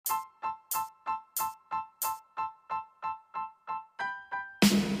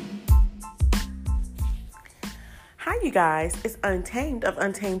Hi, you guys. It's Untamed of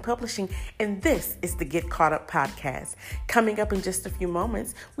Untamed Publishing, and this is the Get Caught Up podcast. Coming up in just a few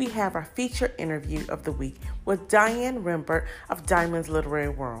moments, we have our feature interview of the week with Diane Rembert of Diane's Literary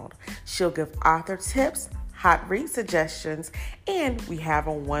World. She'll give author tips, hot read suggestions, and we have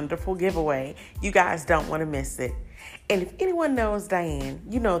a wonderful giveaway. You guys don't want to miss it. And if anyone knows Diane,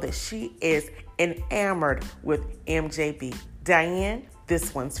 you know that she is enamored with MJB. Diane,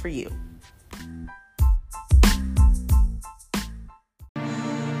 this one's for you.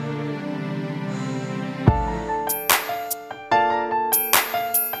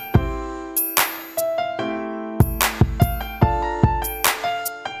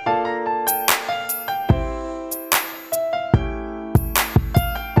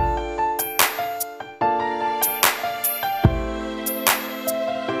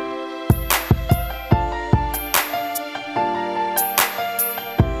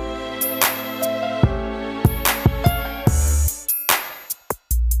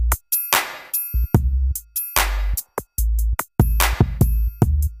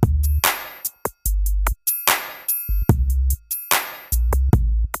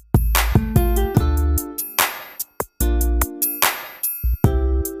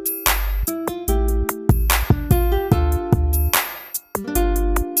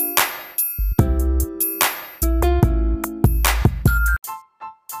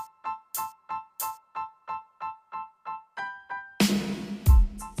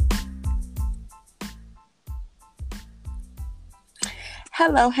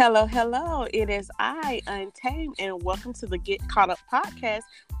 Hello. It is I, Untamed, and welcome to the Get Caught Up podcast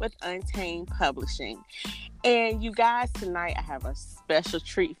with Untamed Publishing. And you guys, tonight I have a special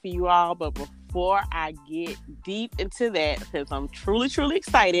treat for you all. But before I get deep into that, because I'm truly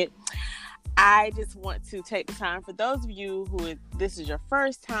excited, I just want to take the time for those of you who this is your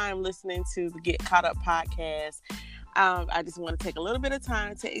first time listening to the Get Caught Up podcast. I just want to take a little bit of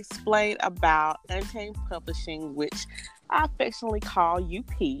time to explain about Untamed Publishing, which I affectionately call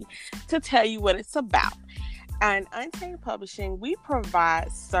UP, to tell you what it's about. And Untamed Publishing, we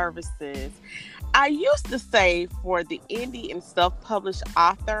provide services. I used to say for the indie and self-published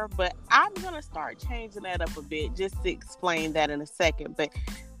author, but I'm going to start changing that up a bit just to explain that in a second. But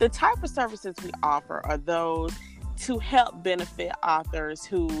the type of services we offer are those to help benefit authors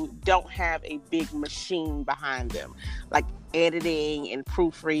who don't have a big machine behind them, like editing and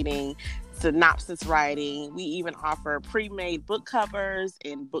proofreading, synopsis writing. We even offer pre-made book covers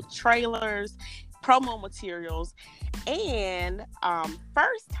and book trailers, promo materials, and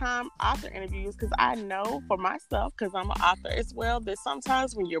first-time author interviews, because I know for myself, because I'm an author as well, that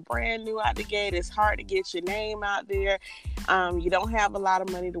sometimes when you're brand new out the gate, it's hard to get your name out there. You don't have a lot of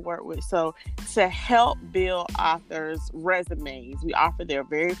money to work with. So to help build authors' resumes, we offer their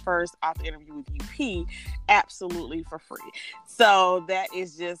very first author interview with UP absolutely for free. So that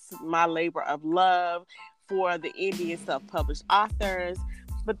is just my labor of love for the indie and self-published authors.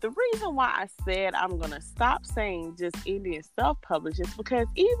 But the reason why I said I'm going to stop saying just indie and self-published is because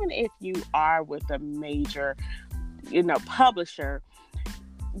even if you are with a major, publisher,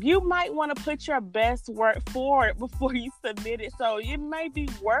 you might want to put your best work forward before you submit it. So it may be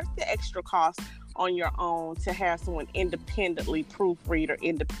worth the extra cost on your own to have someone independently proofread or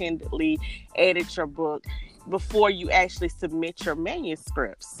independently edit your book before you actually submit your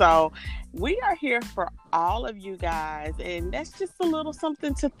manuscript. So we are here for all of you guys, and that's just a little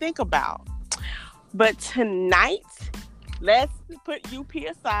something to think about. But tonight, let's put UP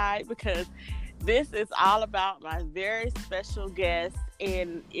aside, because this is all about my very special guest.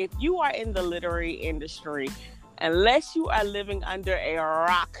 And if you are in the literary industry, unless you are living under a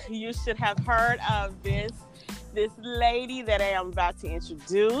rock, you should have heard of this lady that I am about to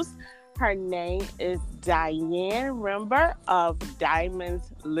introduce. Her name is Diane Rembert of Diane's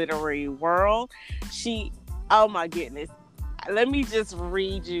Literary World. Oh my goodness. Let me just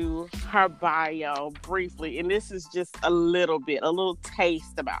read you her bio briefly. And this is just a little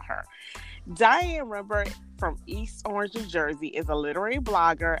taste about her. Diane Rembert from East Orange, New Jersey is a literary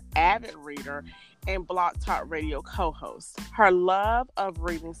blogger, avid reader, and Blog Talk Radio co-host. Her love of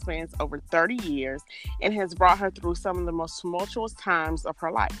reading spans over 30 years and has brought her through some of the most tumultuous times of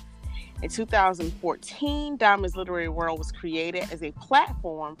her life. In 2014, Diane's Literary World was created as a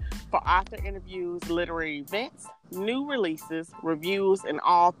platform for author interviews, literary events, new releases, reviews, and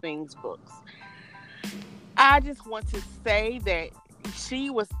all things books. I just want to say that she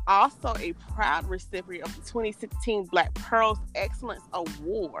was also a proud recipient of the 2016 Black Pearls Excellence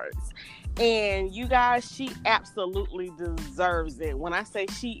Awards. And you guys, she absolutely deserves it. When I say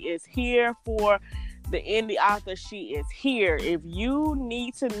she is here for the indie author, she is here. If you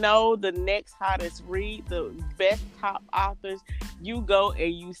need to know the next hottest read, the best top authors, you go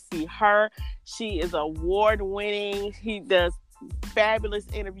and you see her. She is award-winning. He does fabulous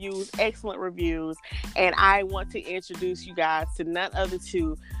interviews, excellent reviews, and I want to introduce you guys to none other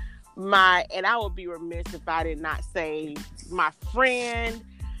to and I would be remiss if I did not say my friend,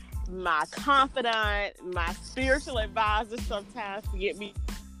 my confidant, my spiritual advisor sometimes to get me.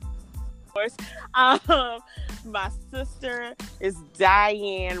 My sister is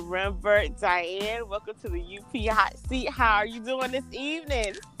Diane Rembert. Diane, welcome to the UP Hot Seat. How are you doing this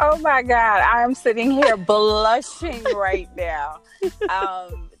evening? Oh my God, I'm sitting here blushing right now.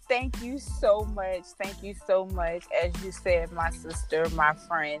 Thank you so much. Thank you so much. As you said, my sister, my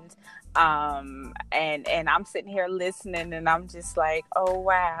friend. And I'm sitting here listening and I'm just like, oh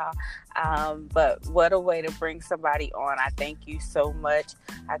wow. But what a way to bring somebody on. I thank you so much.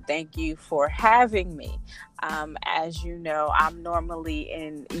 I thank you for having me. As you know, I'm normally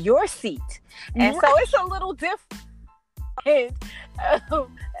in your seat. And so it's a little different. And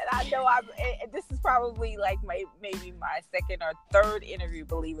I know this is probably like maybe my second or third interview,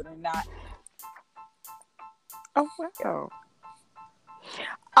 believe it or not. Oh wow.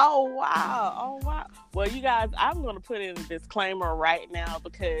 Oh wow. Well, you guys, I'm going to put in a disclaimer right now,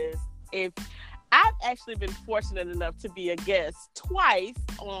 because if I've actually been fortunate enough to be a guest twice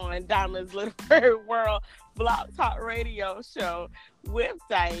on Diamond's Literary World Blog Talk Radio show with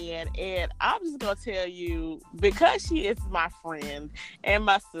Diane, and I'm just going to tell you, because she is my friend and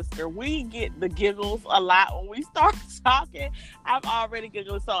my sister, we get the giggles a lot when we start talking. I'm already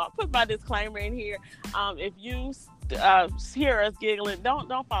giggling, so I'll put my disclaimer in here. If you hear us giggling,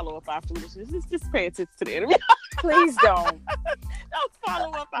 don't follow up our foolishness. Just pay attention to the interview. Please don't. Don't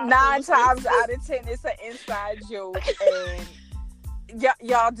follow up our 9 times out of 10, it's an inside joke, and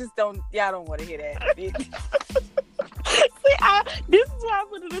y'all don't want to hear that. See, this is why I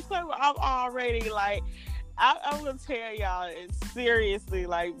put in the disclaimer. I'm already like, I'm gonna tell y'all, and seriously,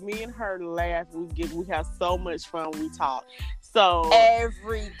 like, me and her laugh. We have so much fun. We talk. So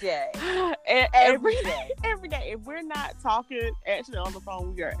every day. Every day. If we're not talking actually on the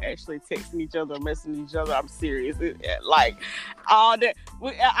phone, we are actually texting each other, messaging each other. I'm serious. Like all day.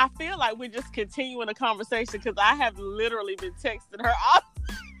 I feel like we're just continuing a conversation, because I have literally been texting her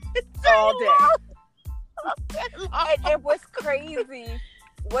all day. And what's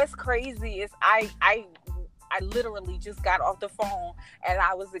crazy is I literally just got off the phone and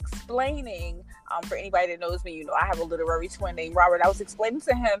I was explaining, for anybody that knows me, I have a literary twin named Robert. I was explaining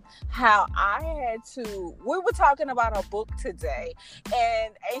to him how we were talking about a book today,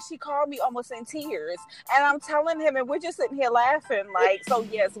 and she called me almost in tears, and I'm telling him, and we're just sitting here laughing, like, so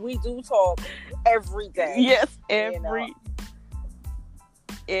yes, we do talk every day. Yes,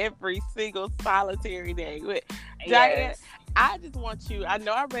 every single solitary day. Diane, I just want you, I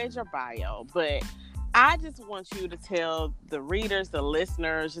know I read your bio, but I just want you to tell the readers, the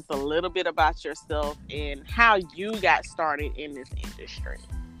listeners, just a little bit about yourself and how you got started in this industry.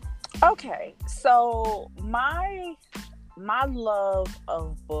 Okay, so my love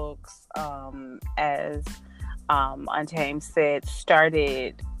of books, as Untamed said,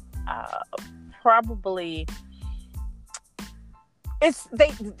 started probably.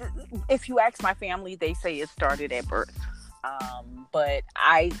 If you ask my family, they say it started at birth. But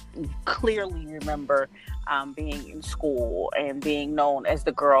I clearly remember being in school and being known as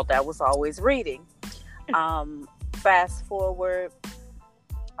the girl that was always reading. Fast forward,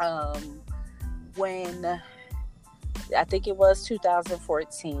 when I think it was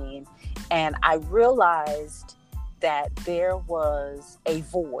 2014, and I realized that there was a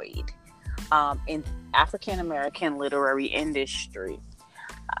void in African American literary industry.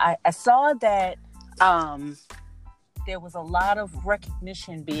 I saw that there was a lot of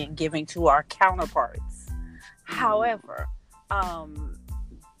recognition being given to our counterparts. However,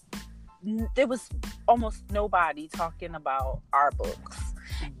 there was almost nobody talking about our books.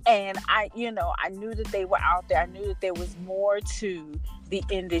 And I knew that they were out there. I knew that there was more to the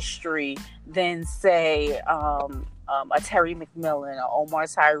industry than, say, a Terry McMillan, a Omar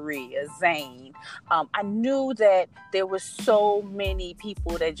Tyree, a Zane. I knew that there were so many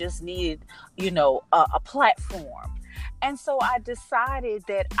people that just needed, a platform. And so I decided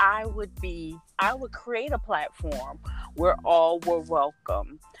that I would create a platform where all were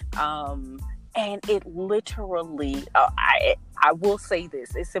welcome. And it literally, I will say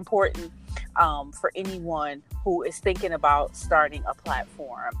this, it's important for anyone who is thinking about starting a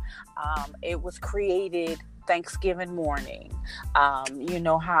platform. It was created Thanksgiving morning. You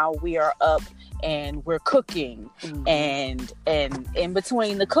know how we are up and we're cooking, and in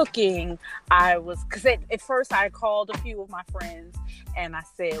between the cooking, because at first I called a few of my friends and I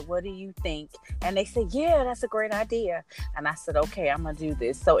said, what do you think? And they said, yeah, that's a great idea. And I said, okay, I'm gonna do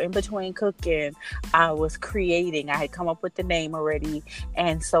this. So in between cooking, I was creating. I had come up with the name already,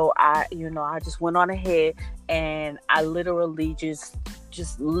 and so I just went on ahead and I literally just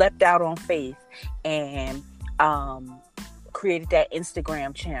leapt out on faith and created that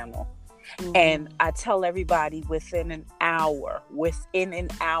Instagram channel. And I tell everybody within an hour,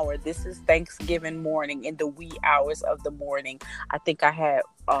 this is Thanksgiving morning, in the wee hours of the morning, I think I had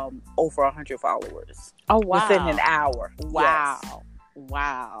over 100 followers. Oh, wow. Within an hour. Wow. Yes.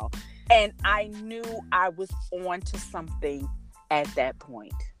 Wow. And I knew I was on to something at that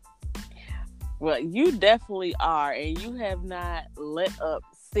point. Well, you definitely are, and you have not let up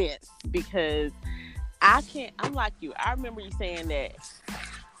since, because I'm like you. I remember you saying that.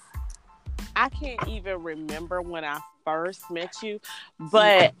 I can't even remember when I first met you,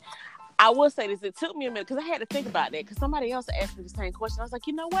 but I will say this. It took me a minute because I had to think about that, because somebody else asked me the same question. I was like,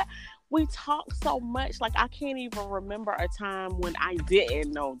 you know what? We talk so much. Like, I can't even remember a time when I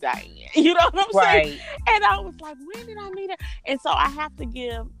didn't know Diane. You know what I'm saying? And I was like, when did I meet her? And so I have to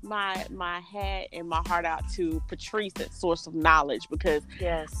give my hat and my heart out to Patrice at Source of Knowledge, because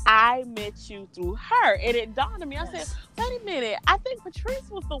I met you through her. And it dawned on me. I said, wait a minute. I think Patrice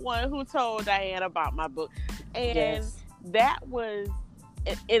was the one who told Diane about my book. And that was...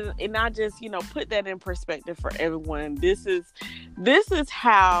 And I just, put that in perspective for everyone. This is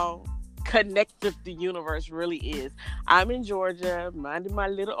how connected the universe really is. I'm in Georgia, minding my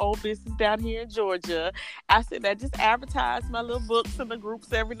little old business down here in Georgia. I said I just advertise my little books in the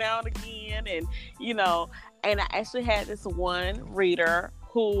groups every now and again, and and I actually had this one reader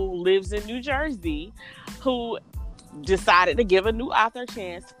who lives in New Jersey who decided to give a new author a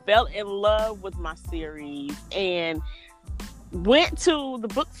chance, fell in love with my series, and went to the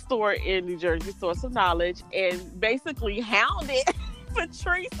bookstore in New Jersey, Source of Knowledge, and basically hounded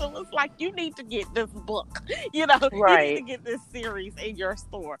Patrice and was like, you need to get this book. You need to get this series in your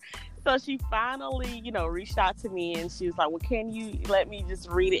store. So she finally, reached out to me, and she was like, well, can you let me just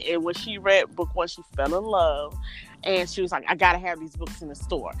read it? And when she read book one, she fell in love, and she was like, I gotta have these books in the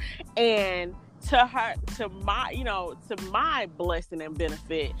store. And to my blessing and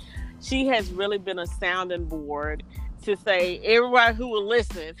benefit, she has really been a sounding board to say, everybody who will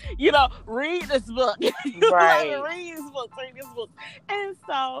listen, read this book. Read this book. And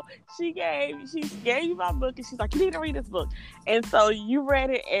so she gave you my book, and she's like, you need to read this book. And so you read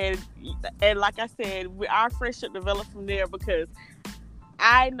it, and like I said, our friendship developed from there, because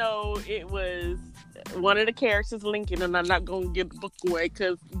I know it was one of the characters, Lincoln, and I'm not going to give the book away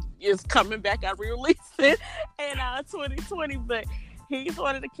because it's coming back. I re-released it in 2020, but he's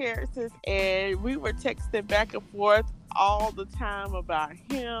one of the characters, and we were texting back and forth all the time about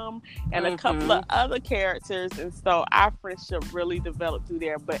him and a couple of other characters, and so our friendship really developed through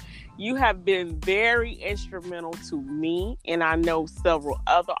there. But you have been very instrumental to me, and I know several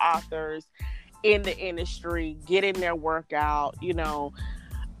other authors in the industry getting their work out,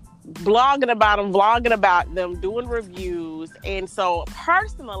 blogging about them, doing reviews. And so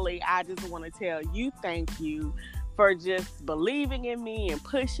personally, I just want to tell you thank you for just believing in me and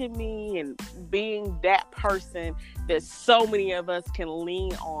pushing me and being that person that so many of us can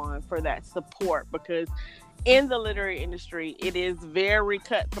lean on for that support, because in the literary industry, it is very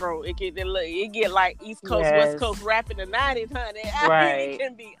cutthroat. It get like East Coast, West Coast rap in the 90s, honey. I mean, it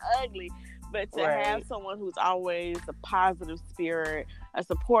can be ugly. But to have someone who's always a positive spirit, a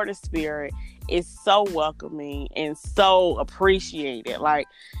supportive spirit, is so welcoming and so appreciated. Like,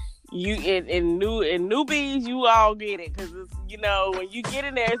 you in newbies, you all get it, because when you get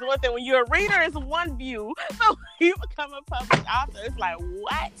in there, it's one thing. When you're a reader, it's one view. So when you become a published author, it's like,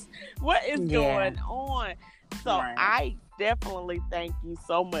 what is going on? So I definitely thank you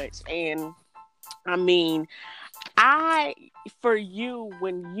so much. And I mean, for you,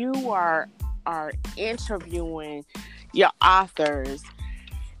 when you are interviewing your authors,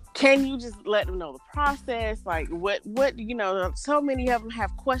 can you just let them know the process? Like, what so many of them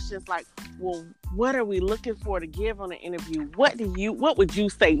have questions like, well, what are we looking for to give on an interview? What would you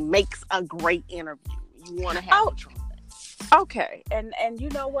say makes a great interview? You want to have a trumpet. Okay. And you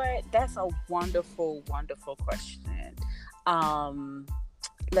know what? That's a wonderful, wonderful question.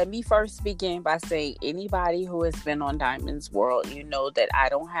 Let me first begin by saying, anybody who has been on Diamond's World, you know that I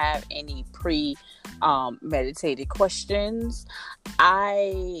don't have any meditated questions.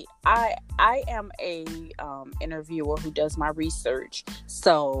 I am a interviewer who does my research.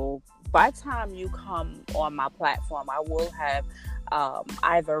 So by the time you come on my platform, I will have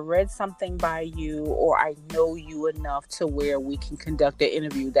either read something by you, or I know you enough to where we can conduct an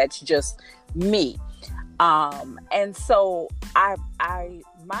interview that's just me. And so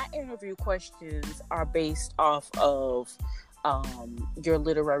my interview questions are based off of your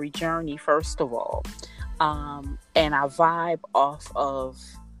literary journey, first of all, and I vibe off of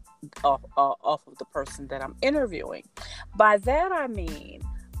the person that I'm interviewing. By that I mean,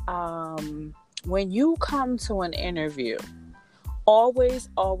 when you come to an interview, always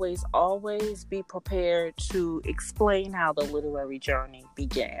be prepared to explain how the literary journey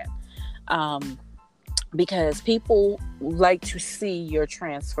began. Because people like to see your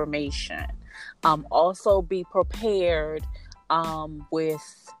transformation. Also be prepared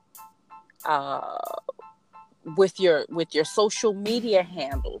with your social media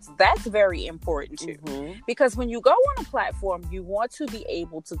handles. That's very important too. Mm-hmm. Because when you go on a platform, you want to be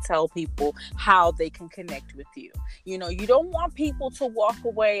able to tell people how they can connect with you. You know, you don't want people to walk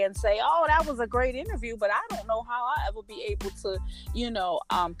away and say, oh, that was a great interview, but I don't know how I'll ever be able to,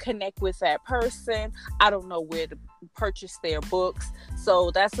 connect with that person. I don't know where to purchase their books.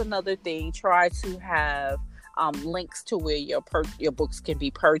 So that's another thing. Try to have links to where your books can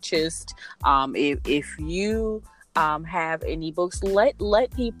be purchased. If you have any books,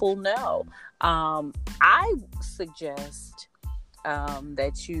 let people know. I suggest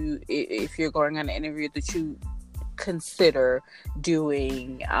that you, if you're going on an interview, that you consider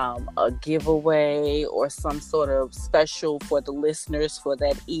doing a giveaway or some sort of special for the listeners for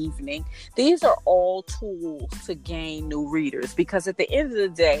that evening. These are all tools to gain new readers, because at the end of the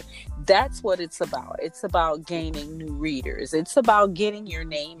day, that's what it's about. It's about gaining new readers. It's about getting your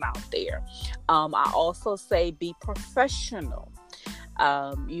name out there. I also say be professional.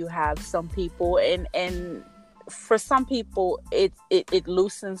 You have some people, and for some people it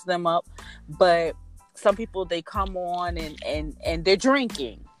loosens them up, but some people, they come on and they're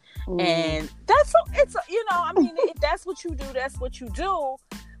drinking. And that's, if that's what you do, that's what you do.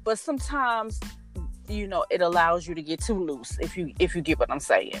 But sometimes, it allows you to get too loose, if you get what I'm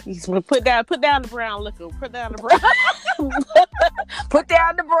saying. You put down the brown liquor. Put down the brown. Put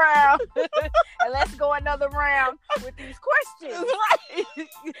down the brown. And let's go another round with these questions. Drink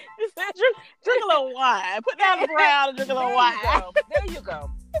a little wine. Put down the brown and drink a little wine.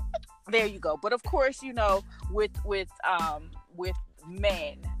 There you go. But of course, with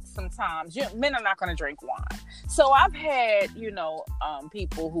men, sometimes men are not going to drink wine. So I've had,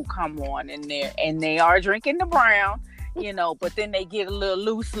 people who come on and they are drinking the brown, but then they get a little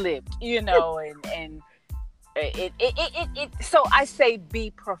loose lipped, and so I say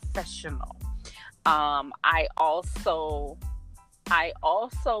be professional. I also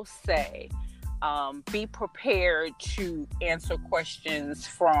say, be prepared to answer questions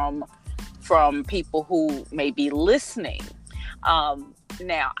from people who may be listening.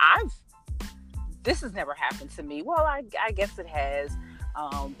 Now, this has never happened to me. Well, I guess it has,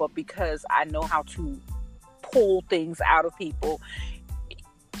 but because I know how to pull things out of people,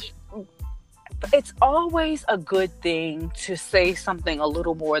 it's always a good thing to say something a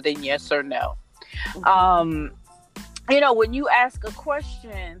little more than yes or no. Mm-hmm. When you ask a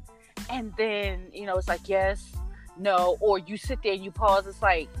question and then, it's like yes, no, or you sit there and you pause, it's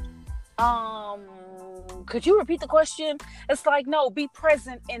like, could you repeat the question? It's like, no, be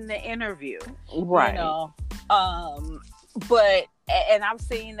present in the interview. Right. But I've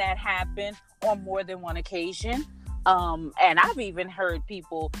seen that happen on more than one occasion. And I've even heard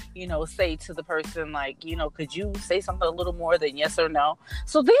people, say to the person, like, could you say something a little more than yes or no?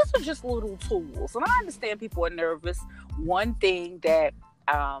 So these are just little tools. And I understand people are nervous. One thing that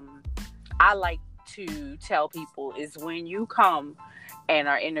I like to tell people is, when you come and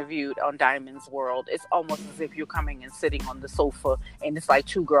are interviewed on Diamond's World, it's almost as if you're coming and sitting on the sofa and it's like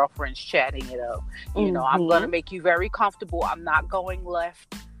two girlfriends chatting it up. Mm-hmm. I'm going to make you very comfortable. I'm not going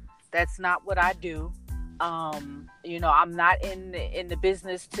left. That's not what I do. I'm not in the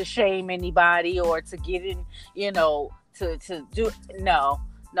business to shame anybody or to get in, to do. No,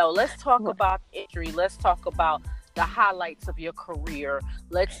 let's talk about history. Let's talk about the highlights of your career.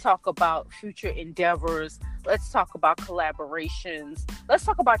 Let's talk about future endeavors. Let's talk about collaborations. Let's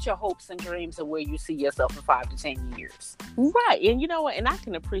talk about your hopes and dreams and where you see yourself in 5 to 10 years. Right. And you know what? And I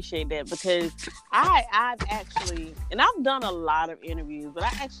can appreciate that, because I've actually, and I've done a lot of interviews, but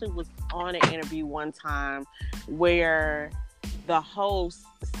I actually was on an interview one time where the host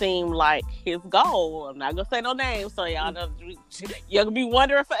seemed like his goal. I'm not gonna say no names, so y'all gonna be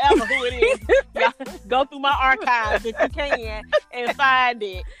wondering forever who it is. Y'all go through my archives if you can and find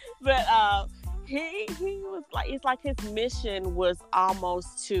it. But he was like, it's like his mission was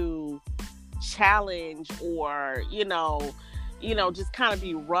almost to challenge or just kind of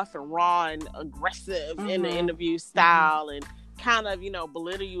be rough and raw and aggressive in the interview style, and kind of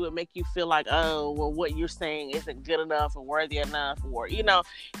belittle you and make you feel like, oh well, what you're saying isn't good enough or worthy enough, or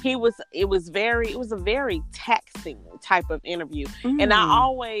it was a very taxing type of interview. And I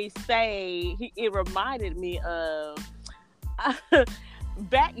always say it reminded me of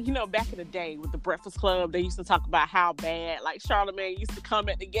back in the day with the Breakfast Club. They used to talk about how bad like Charlamagne used to come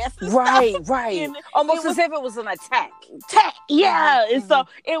at the guests and right stuff. Almost as if it was an attack. And so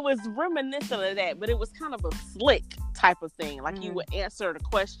it was reminiscent of that, but it was kind of a slick type of thing. Like you would answer the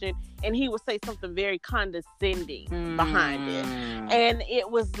question and he would say something very condescending behind it, and it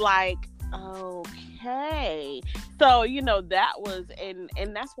was like, okay, so that was, and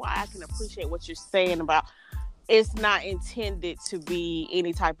that's why I can appreciate what you're saying about it's not intended to be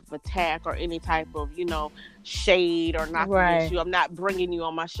any type of attack or any type of, shade or knock against you. I'm not bringing you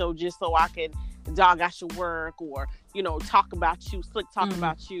on my show just so I can dog out your work or, talk about you, slick talk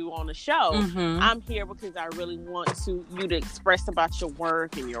about you on the show. I'm here because I really want you to express about your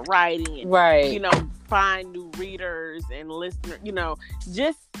work and your writing and, find new readers and listeners,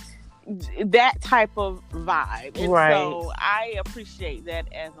 just that type of vibe. And so I appreciate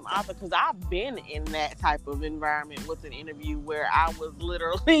that as an author, because I've been in that type of environment with an interview where I was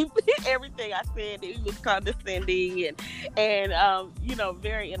literally everything I said, it was condescending and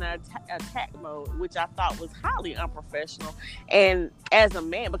very in an attack mode, which I thought was highly unprofessional. And as a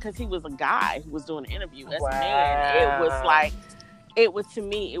man, because he was a guy who was doing an interview, as a man, it was like, to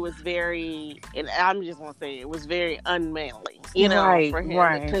me, it was very, and I'm just going to say, it was very unmanly, for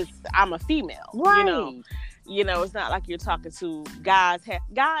him, because I'm a female, it's not like you're talking to guys.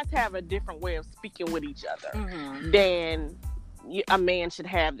 Guys have a different way of speaking with each other than a man should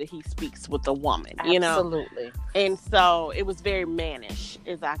have that he speaks with a woman, Absolutely. And so it was very mannish,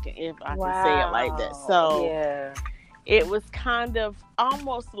 if I can say it like that. So it was kind of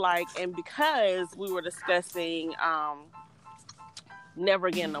almost like, and because we were discussing, Never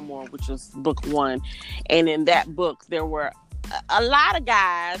Again No More, which was book 1, and in that book there were a lot of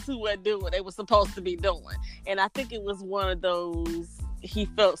guys who weren't doing what they were supposed to be doing, and I think it was one of those, he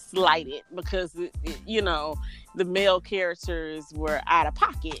felt slighted because the male characters were out of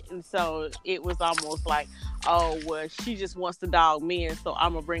pocket, and so it was almost like, oh well, she just wants to dog me, and so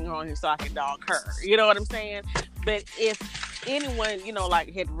I'm gonna bring her on here so I can dog her, you know what I'm saying? But if anyone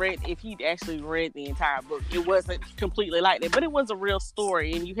if he'd actually read the entire book, it wasn't completely like that, but it was a real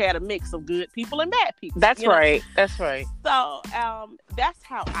story, and you had a mix of good people and bad people. That's right. So that's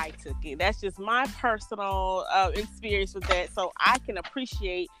how I took it. That's just my personal experience with that. So I can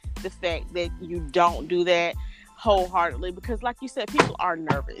appreciate the fact that you don't do that wholeheartedly, because like you said, people are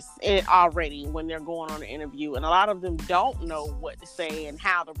nervous already when they're going on an interview, and a lot of them don't know what to say and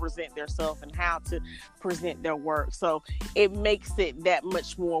how to present themselves and how to present their work. So it makes it that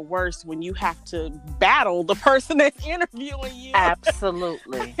much more worse when you have to battle the person that's interviewing you.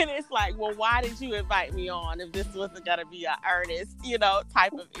 Absolutely. And it's like, well, why did you invite me on if this wasn't gonna be an earnest,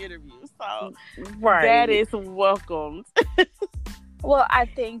 type of interview? So that is welcomed. Well, I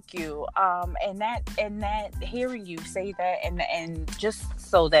thank you. And that hearing you say that, and just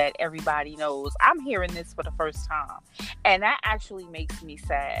so that everybody knows, I'm hearing this for the first time, and that actually makes me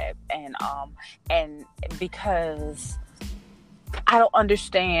sad. And because I don't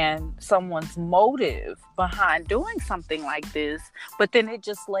understand someone's motive behind doing something like this, but then it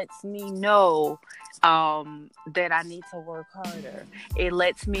just lets me know that I need to work harder. It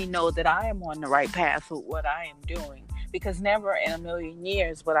lets me know that I am on the right path with what I am doing. Because never in a million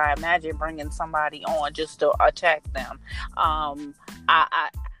years would I imagine bringing somebody on just to attack them. I've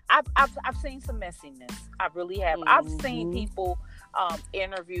seen some messiness. I really have. I've seen people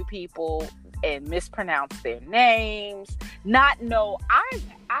interview people and mispronounce their names. Not know.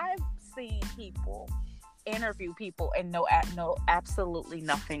 I've seen people interview people and know absolutely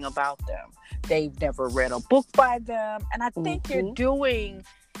nothing about them. They've never read a book by them, and I think you're doing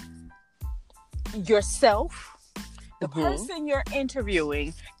yourself, the person you're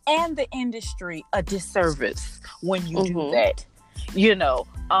interviewing, and the industry a disservice when you do that,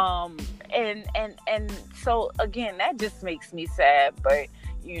 and so again, that just makes me sad. But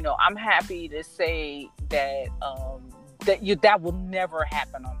I'm happy to say that that will never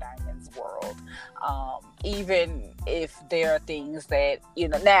happen on Diane's World, even if there are things that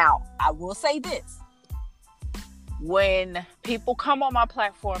Now, I will say this: when people come on my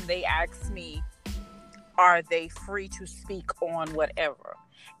platform, they ask me, are they free to speak on whatever?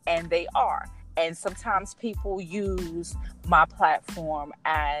 And they are. And sometimes people use my platform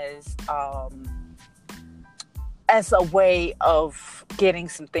as as a way of getting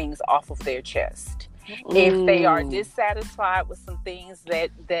some things off of their chest. If they are dissatisfied with some things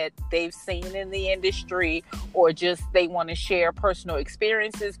that they've seen in the industry, or just they want to share personal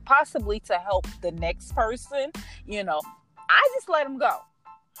experiences, possibly to help the next person, I just let them go.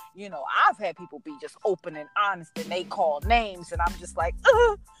 I've had people be just open and honest, and they call names, and I'm just like,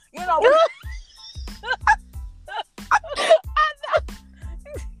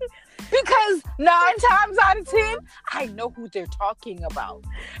 because 9 times out of 10, I know who they're talking about,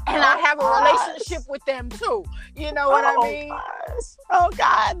 and I have a relationship with them too. You know what I mean? Gosh. Oh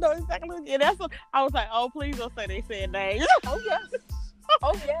God, no, exactly. Yeah, that's what I was like. Oh, please don't say they said names. Oh yes.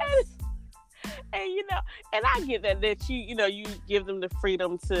 Oh yes. And and I get that you give them the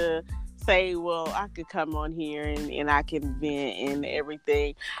freedom to say, well, I could come on here and I can vent and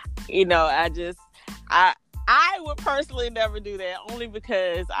everything. I would personally never do that, only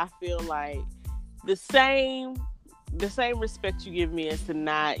because I feel like the same respect you give me is to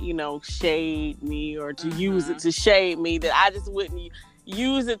not, shade me, or to use it to shade me, that I just wouldn't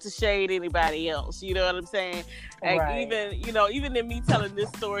use it to shade anybody else. You know what I'm saying? And right. even in me telling this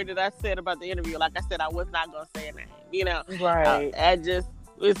story that I said about the interview, like I said, I was not going to say a name, Right.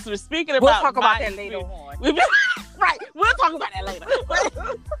 We're speaking about... We'll talk about that later on. Right. We'll talk about that later.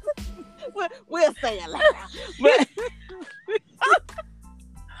 We'll say it later. But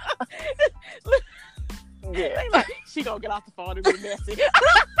yeah. She gonna get off the phone and be messy.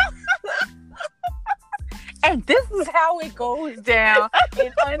 And this is how it goes down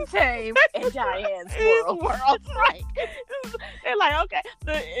in Untamed and Diane's world. Right. They're like, okay.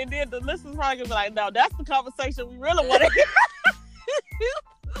 And then the listeners probably gonna be like, no, that's the conversation we really want to hear.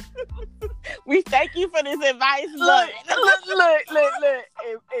 We thank you for this advice. Look.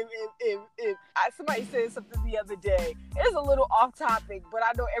 If somebody said something the other day, it's a little off topic, but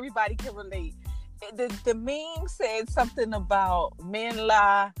I know everybody can relate. The meme said something about men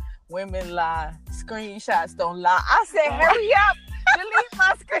lie, women lie, screenshots don't lie. I said, hurry up, delete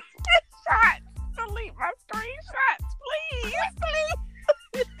my screenshots. Delete my screenshots,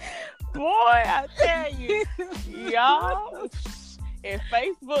 please. Boy, I tell you, y'all. And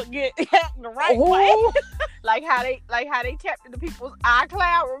Facebook get hacked the right way, like how they tapped into people's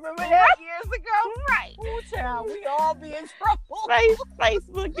iCloud. Remember that years ago? Right. Ooh, child, we all be in trouble.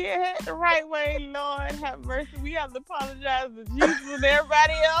 Facebook get hacked the right way. Lord have mercy. We have to apologize to Jesus and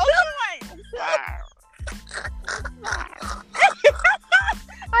everybody else.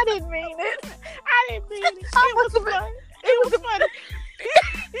 I didn't mean it. It was funny. It was funny.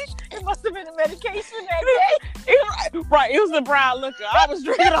 It must have been a medication that day. Right, it was the brown liquor. I was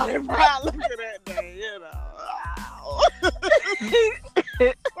drinking all that brown liquor that day,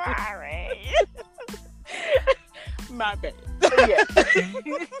 Sorry. My bad. Yeah.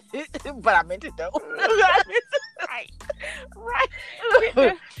 But I meant it though. Right.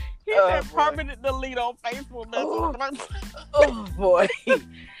 Hit that permanent delete on Facebook. Oh boy.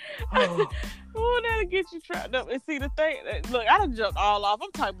 Oh, that'll get you trapped up. And see, the thing, look, I done jumped all off.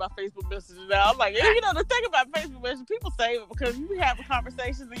 I'm talking about Facebook messages now. I'm like, the thing about Facebook messages, people save it because you have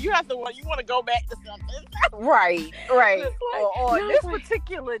conversations and you want to go back to something. Right. On this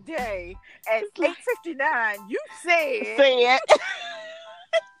particular day at 8:59, you said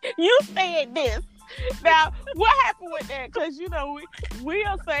you said this. Now, what happened with that? Because,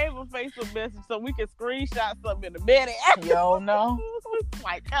 we'll save a Facebook message so we can screenshot something in a minute. Yo, no.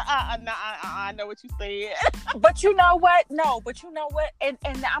 Like, I know what you said. But you know what? No, but you know what? And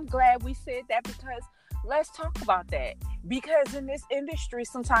I'm glad we said that, because let's talk about that. Because in this industry,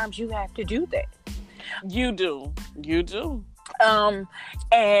 sometimes you have to do that. You do.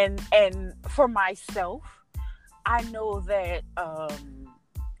 And for myself, I know that,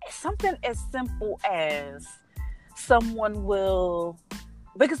 something as simple as someone will,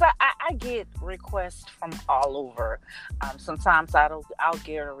 because I get requests from all over. Sometimes I'll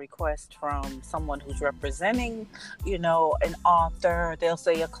get a request from someone who's representing, an author. They'll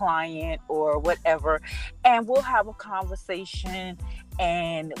say a client or whatever, and we'll have a conversation,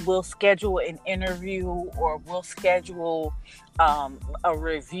 and we'll schedule an interview, or we'll schedule a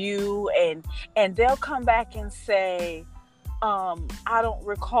review, and they'll come back and say, I don't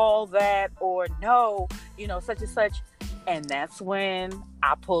recall that, or no, such and such. And that's when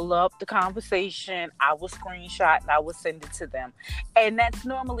I pull up the conversation, I will screenshot, and I will send it to them. And it's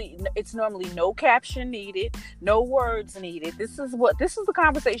normally no caption needed, no words needed. This is the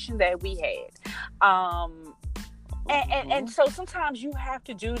conversation that we had. And so sometimes you have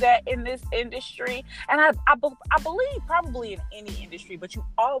to do that in this industry, and I believe probably in any industry, but you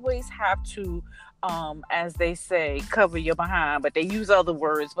always have to, as they say, cover your behind, but they use other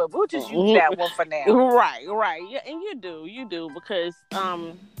words, but we'll just use that one for now. Right. Yeah, and you do because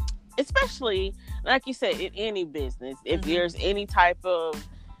especially like you said, in any business, if there's any type of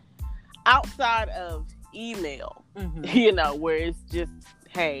outside of email, where it's just,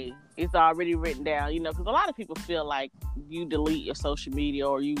 hey, it's already written down, because a lot of people feel like you delete your social media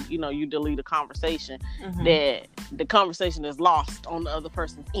or you delete a conversation, that the conversation is lost on the other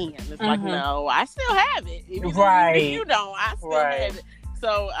person's end. It's like, no, I still have it. If you don't, I still have it.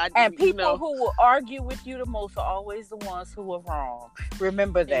 So people who will argue with you the most are always the ones who are wrong.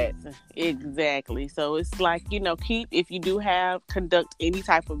 Remember that. Exactly. So it's like, if you do conduct any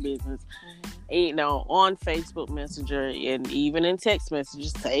type of business, on Facebook Messenger and even in text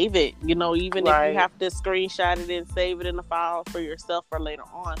messages, save it. Even if you have to screenshot it and save it in a file for yourself for later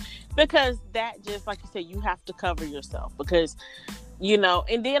on, because that, just like you said, you have to cover yourself, because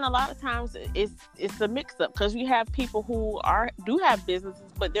and then a lot of times it's a mix-up, because we have people who do have businesses,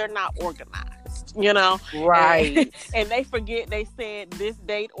 but they're not organized, right, and they forget they said this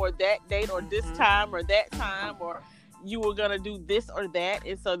date or that date or this time or that time, or you were gonna do this or that,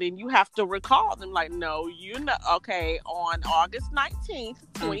 and so then you have to recall them, like, no, okay, on August 19th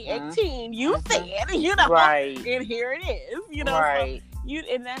 2018 you said, right, and here it is, right. So,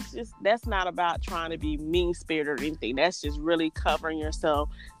 and that's not about trying to be mean-spirited or anything. That's just really covering yourself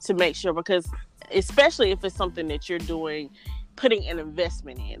to make sure, because especially if it's something that you're doing, putting an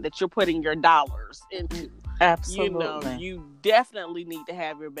investment in, that you're putting your dollars into. Absolutely. You definitely need to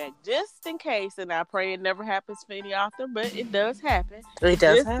have your back, just in case, and I pray it never happens for any author, but it does happen. It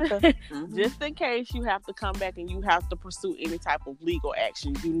does happen. Just in case you have to come back and you have to pursue any type of legal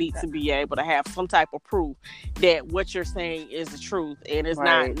action, you need to be able to have some type of proof that what you're saying is the truth, and it's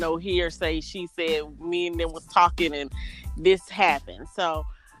not no hearsay, she said, me and them was talking and this happened. So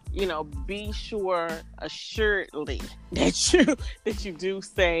be sure assuredly that you do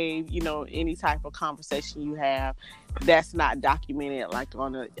save, any type of conversation you have that's not documented, like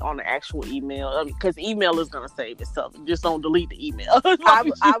on an actual email, because email is going to save itself. Just don't delete the email.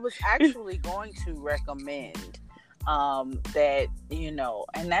 I was actually going to recommend that,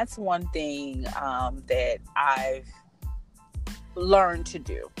 and that's one thing that I've learned to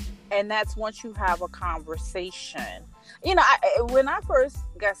do, and that's once you have a conversation. When I first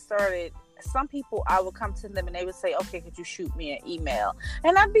got started, some people, I would come to them and they would say, okay, could you shoot me an email?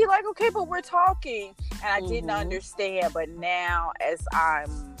 And I'd be like, okay, but we're talking. And I didn't understand. But now, as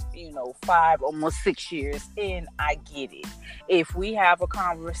I'm, 5, almost 6 years in, I get it. If we have a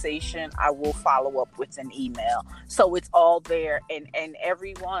conversation, I will follow up with an email. So it's all there. And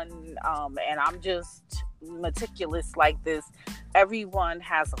everyone, and I'm just meticulous like this, everyone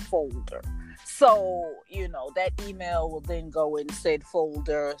has a folder. So, that email will then go in said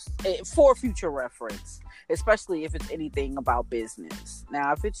folder for future reference, especially if it's anything about business.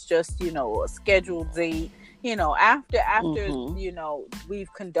 Now, if it's just, a scheduled date, after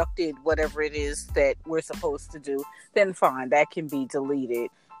we've conducted whatever it is that we're supposed to do, then fine, that can be deleted,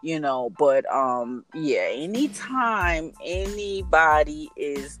 but anytime anybody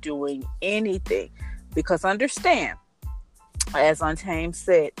is doing anything, because understand, as Untamed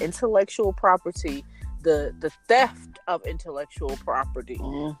said, intellectual property, the theft of intellectual property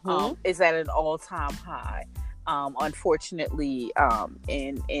is at an all-time high, unfortunately,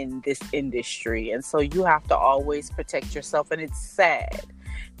 in this industry. And so you have to always protect yourself. And it's sad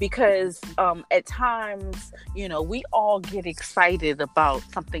because at times, we all get excited about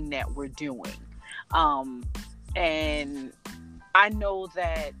something that we're doing. And I know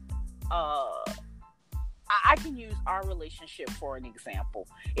that I can use our relationship for an example.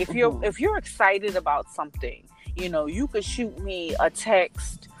 If you're excited about something, you could shoot me a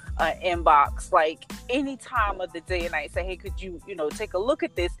text, inbox, like any time of the day and night. Say, hey, could you, take a look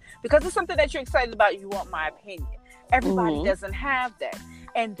at this, because it's something that you're excited about. You want my opinion. Everybody doesn't have that,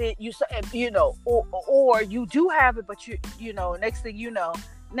 and then or you do have it, but next thing you know,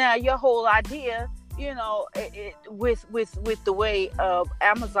 now your whole idea. With the way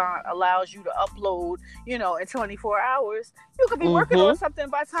Amazon allows you to upload, in 24 hours, you could be working on something.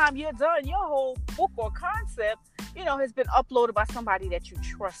 By the time you're done, your whole book or concept, has been uploaded by somebody that you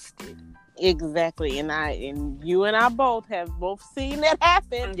trusted. Exactly. And you and I both have seen that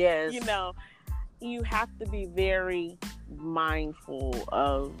happen. Yes. You have to be very mindful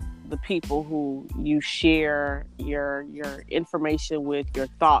of the people who you share your information with, your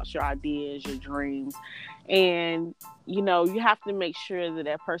thoughts, your ideas, your dreams. And, you have to make sure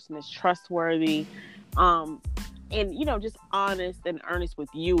that person is trustworthy. and just honest and earnest with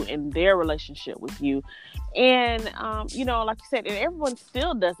you and their relationship with you. And like you said, and everyone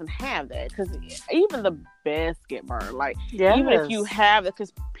still doesn't have that, because even the best get burned. Like, even if you have it,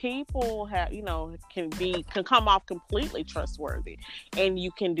 because people have can come off completely trustworthy, and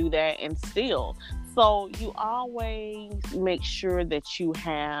you can do that and still. So you always make sure that you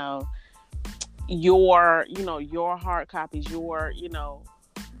have your hard copies, your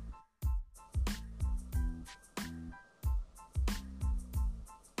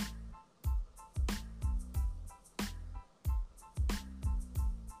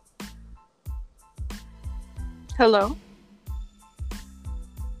Hello.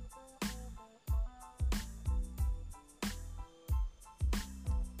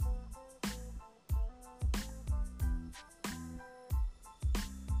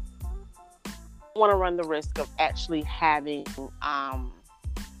 want to run the risk of actually having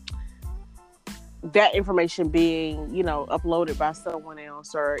that information being uploaded by someone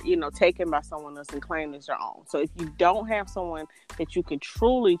else, or taken by someone else and claimed as your own. So if you don't have someone that you can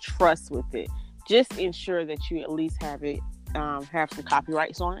truly trust with it, just ensure that you at least have it have some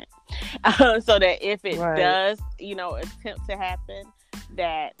copyrights on it, so that if it does attempt to happen,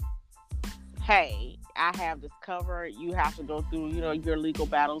 that hey, I have this covered. You have to go through your legal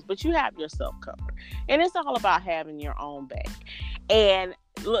battles, but you have yourself covered. And it's all about having your own back. And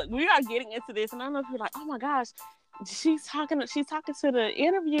look, we are getting into this, and I don't know if you're like, oh my gosh, she's talking to the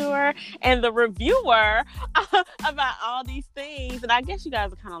interviewer and the reviewer about all these things. And I guess you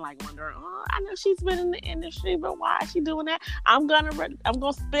guys are kind of like wondering, oh, I know she's been in the industry, but why is she doing that? I'm gonna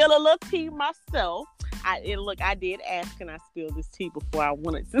spill a little tea myself. I did ask, can I spill this tea before I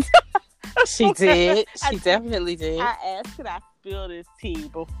wanted to? She did. She definitely did. I asked, could I spill this tea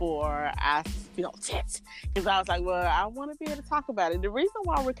before I spilled it? Because I was like, well, I want to be able to talk about it. The reason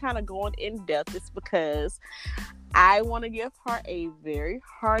why we're kind of going in depth is because I want to give her a very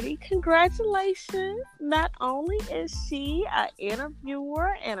hearty congratulations. Not only is she an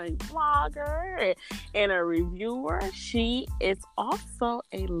interviewer and a blogger and a reviewer, she is also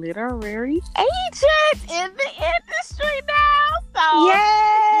a literary agent in the industry now. So,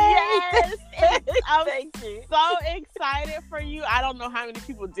 yes, I'm so excited for you. I don't know how many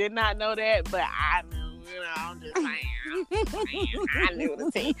people did not know that, but I knew. I'm just saying. I knew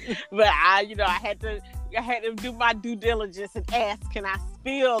the tea, but I had to do my due diligence and ask, can I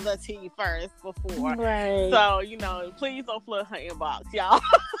spill the tea first before? Right. So please don't flood her inbox, y'all.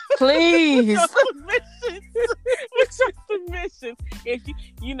 Please. with your submissions. If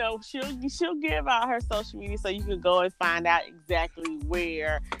she'll give out her social media, so you can go and find out exactly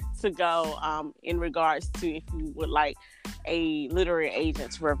where to go in regards to if you would like a literary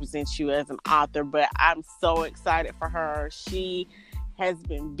agent to represent you as an author. But I'm so excited for her. She has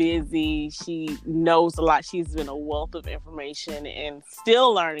been busy. She knows a lot. She's been a wealth of information and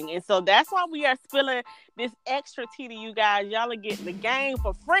still learning. And so that's why we are spilling this extra tea to you guys. Y'all are getting the game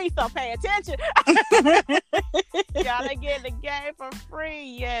for free, so pay attention. Y'all are getting the game for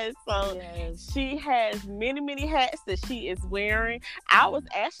free. Yes. So She has many, many hats that she is wearing. I was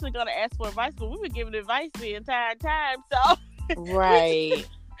actually going to ask for advice, but we were giving advice the entire time. So right.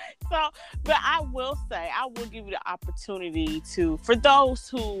 So, but I will give you the opportunity to, for those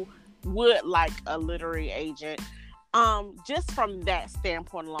who would like a literary agent, just from that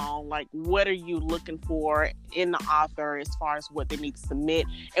standpoint alone, like, what are you looking for in the author as far as what they need to submit,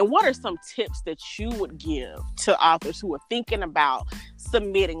 and what are some tips that you would give to authors who are thinking about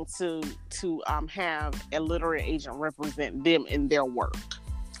submitting to have a literary agent represent them in their work?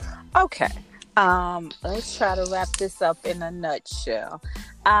 Okay. Let's try to wrap this up in a nutshell.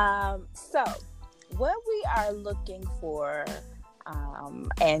 So what we are looking for,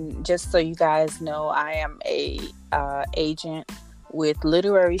 and just so you guys know, I am a agent with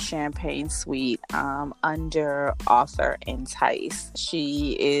Literary Champagne Suite under author Entice.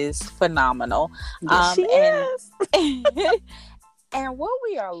 She is phenomenal. Yes, she is. And what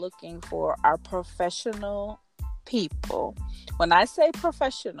we are looking for are professional people. When I say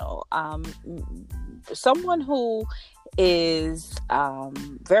professional, someone who is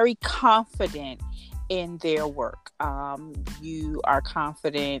very confident in their work. You are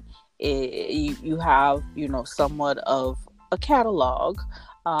confident. You have, somewhat of a catalog.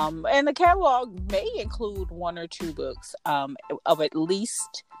 And the catalog may include one or two books of at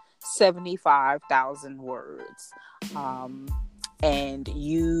least 75,000 words. And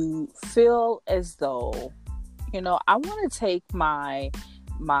you feel as though, I want to take my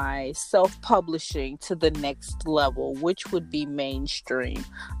self-publishing to the next level, which would be mainstream.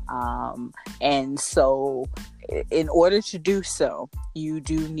 And so in order to do so, you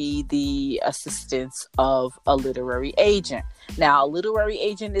do need the assistance of a literary agent. Now, a literary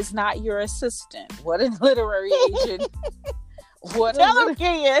agent is not your assistant. What a literary agent... What Tell them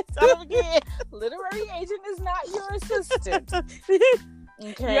again. Literary agent is not your assistant.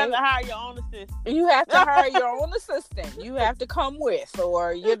 Okay. You have to hire your own assistant. You have to hire your own assistant. You have to come with,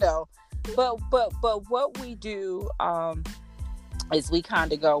 or But what we do is we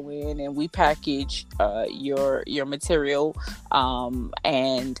kind of go in and we package your material,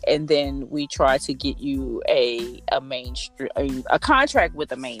 and then we try to get you a mainstream a contract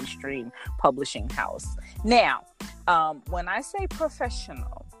with a mainstream publishing house. Now, when I say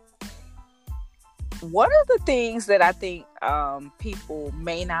professional, one of the things that I think people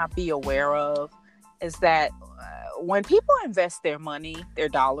may not be aware of is that when people invest their money, their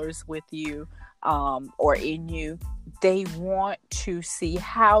dollars with you, or in you, they want to see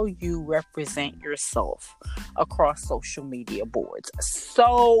how you represent yourself across social media boards.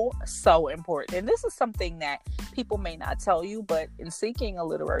 So important. And this is something that people may not tell you, but in seeking a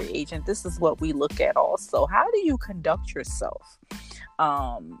literary agent, this is what we look at also. How do you conduct yourself?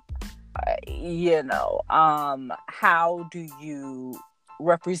 How do you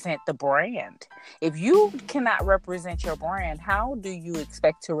represent the brand? If you cannot represent your brand, how do you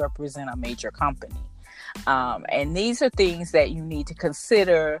expect to represent a major company? And these are things that you need to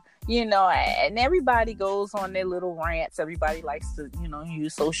consider, and everybody goes on their little rants. Everybody likes to,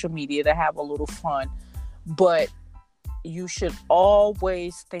 use social media to have a little fun, but you should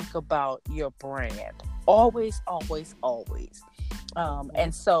always think about your brand. Always, always, always.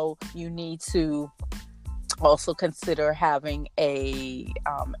 And so you need to also consider having a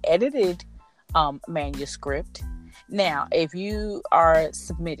edited manuscript. Now, if you are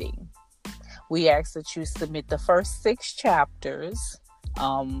submitting, we ask that you submit the first 6 chapters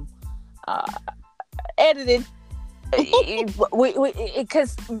edited.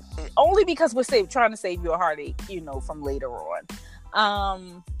 Because we're trying to save you a heartache, from later on.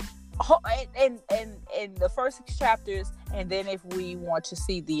 And the first 6 chapters, and then if we want to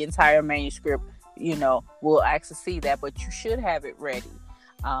see the entire manuscript, we'll ask to see that, but you should have it ready,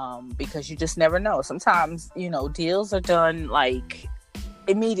 because you just never know. Sometimes, deals are done like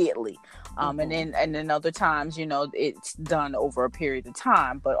immediately. And then other times, it's done over a period of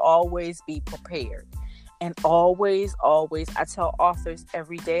time, but always be prepared. And always, I tell authors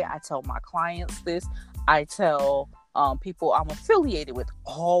every day, I tell my clients this, I tell people I'm affiliated with,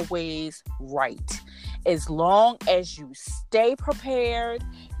 always write. As long as you stay prepared,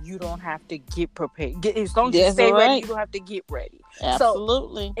 you don't have to get prepared. As long as you stay ready, you don't have to get ready.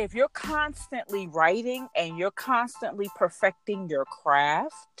 Absolutely. So if you're constantly writing and you're constantly perfecting your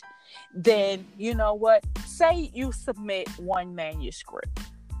craft, then you know what? Say you submit 1 manuscript.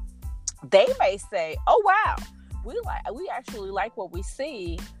 They may say, "Oh wow, we actually like what we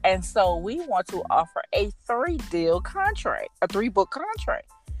see, and so we want to offer a 3-book contract."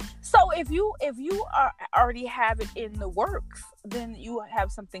 So if you already have it in the works, then you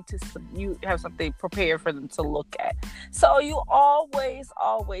have something prepared for them to look at. So you always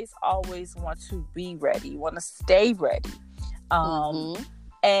want to be ready. You want to stay ready.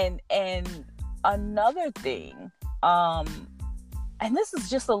 And another thing, and this is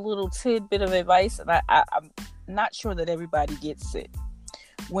just a little tidbit of advice, and I'm not sure that everybody gets it.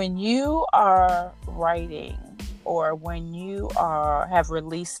 When you are writing, or when you have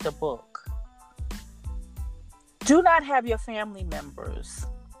released a book, do not have your family members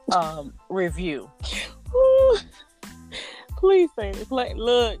review. Please say it. Like,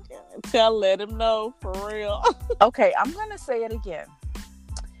 look, let them know for real. Okay, I'm gonna say it again.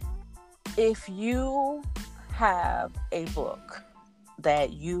 If you have a book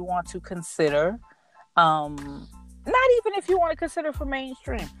that you want to consider, not even if you want to consider for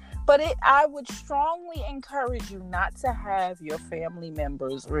mainstream, but I would strongly encourage you not to have your family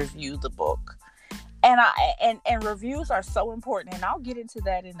members review the book. And reviews are so important, and I'll get into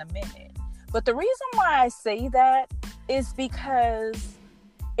that in a minute. But the reason why I say that is because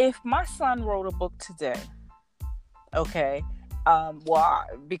if my son wrote a book today, okay,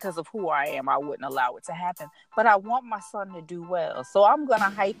 because of who I am, I wouldn't allow it to happen. But I want my son to do well. So I'm going to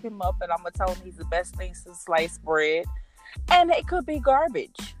hype him up, and I'm going to tell him he's the best thing since sliced bread. And it could be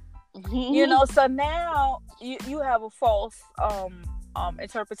garbage. So now you have a false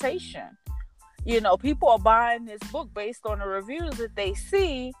interpretation. People are buying this book based on the reviews that they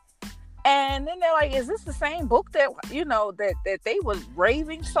see. And then they're like, is this the same book that, that they was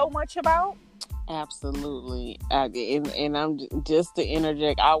raving so much about? Absolutely. And I'm just to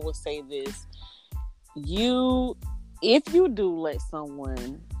interject, I will say this. If you do let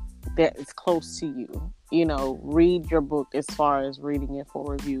someone that is close to you read your book as far as reading it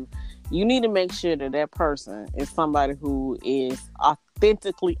for review, you need to make sure that person is somebody who is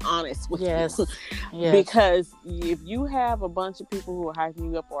authentically honest with you. Yes. Because if you have a bunch of people who are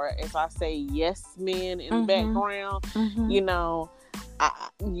hyping you up, or as I say, yes men in the background, you're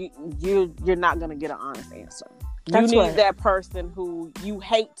not going to get an honest answer. You need that person who you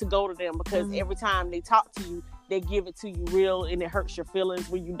hate to go to them, because every time they talk to you, they give it to you real, and it hurts your feelings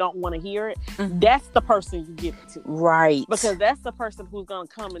when you don't want to hear it. That's the person you give it to. Right. Because that's the person who's going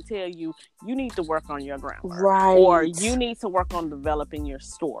to come and tell you, you need to work on your grammar. Right. Or you need to work on developing your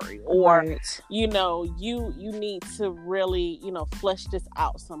story. Or, you need to really, flesh this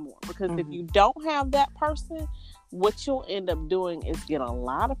out some more. Because if you don't have that person, what you'll end up doing is get a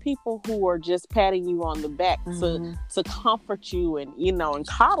lot of people who are just patting you on the back to comfort you and, and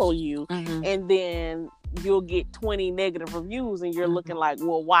coddle you. And then you'll get 20 negative reviews, and you're looking like,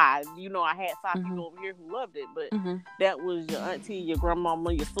 well, why? I had 5 people over here who loved it, but that was your auntie, your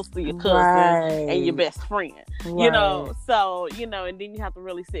grandmama, your sister, your cousin, and your best friend. So, and then you have to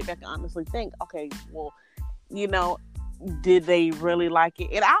really sit back and honestly think, okay, well, did they really like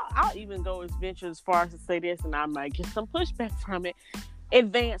it? And I'll even go as venture as far as to say this, and I might get some pushback from it.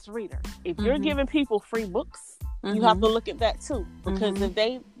 Advanced reader. If you're giving people free books, you have to look at that too. Because if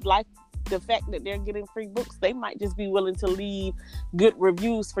they like the fact that they're getting free books, they might just be willing to leave good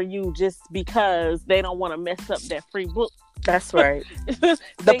reviews for you just because they don't want to mess up that free book. That's right. The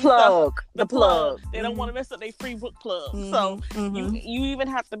plug. They don't want to mess up their free book plug. So you even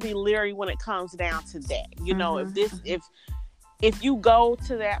have to be leery when it comes down to that. If you go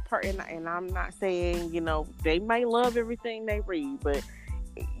to that person, and I'm not saying, they may love everything they read, but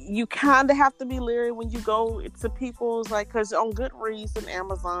you kind of have to be leery when you go to people's, because on Goodreads and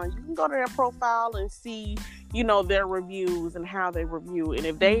Amazon, you can go to their profile and see, their reviews and how they review. And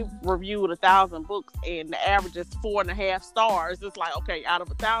if they reviewed 1,000 books and the average is 4.5 stars, it's like, okay, out of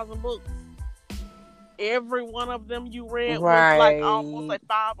 1,000 books, every one of them you read was almost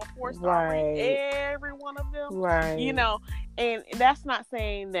 5 or 4 star. Every one of them, and that's not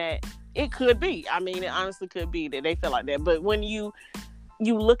saying that it could be. I mean, it honestly could be that they feel like that. But when you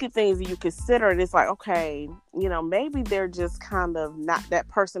look at things and you consider it, it's like, okay, maybe they're just kind of not that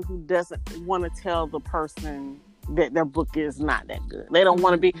person who doesn't want to tell the person that their book is not that good. They don't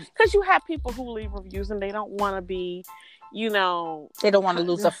want to be, because you have people who leave reviews and they don't want to be, they don't want to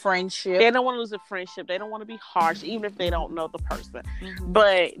lose a friendship. They don't want to lose a friendship. They don't want to be harsh, even if they don't know the person.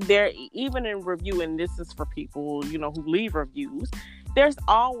 But they're, even in reviewing, this is for people, who leave reviews, there's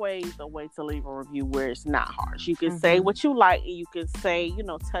always a way to leave a review where it's not harsh. You can say what you like, and you can say,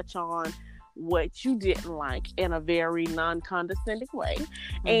 touch on what you didn't like in a very non-condescending way,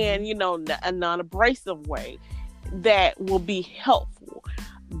 and, a non-abrasive way that will be helpful.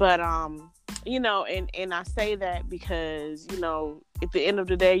 But, and I say that because, at the end of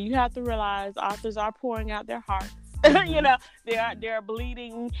the day, you have to realize authors are pouring out their hearts. They're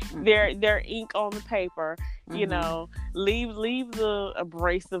bleeding their ink on the paper. Leave the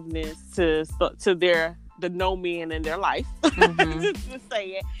abrasiveness to the no men in their life. Just to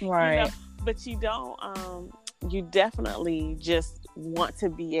say it, but you don't. You definitely just want to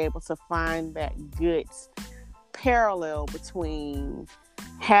be able to find that good parallel between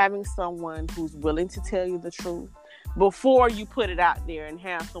having someone who's willing to tell you the truth before you put it out there, and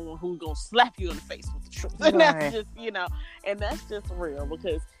have someone who's gonna slap you in the face with the truth. And that's just, and that's just real,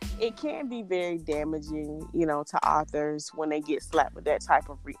 because it can be very damaging, to authors when they get slapped with that type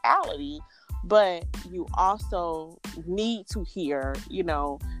of reality. But you also need to hear,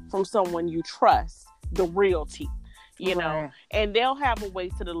 from someone you trust, the real tea. And they'll have a way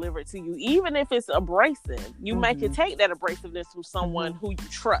to deliver it to you, even if it's abrasive. You may can take that abrasiveness from someone who you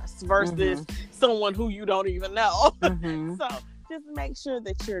trust versus someone who you don't even know. So just make sure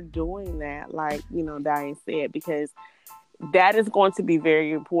that you're doing that, like, Diane said, because that is going to be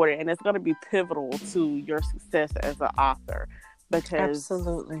very important, and it's going to be pivotal to your success as an author. Because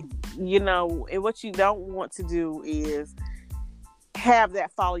absolutely, and what you don't want to do is have that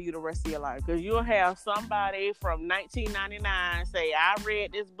follow you the rest of your life, because you'll have somebody from 1999 say, I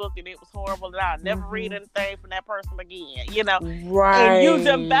read this book and it was horrible, and I'll never read anything from that person again, and you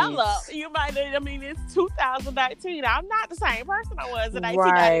develop, you might, it's 2019, I'm not the same person I was in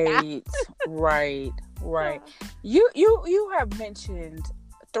 1999. Right. You have mentioned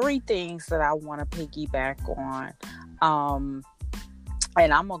 3 things that I want to piggyback on,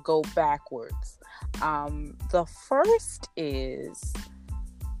 and I'm gonna go backwards. The first is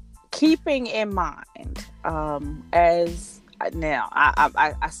keeping in mind, as now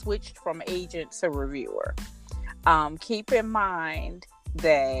I switched from agent to reviewer. Keep in mind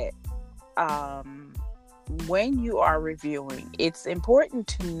that when you are reviewing, it's important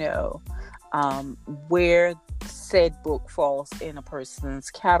to know where said book falls in a person's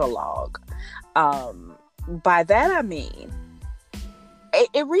catalog. By that I mean,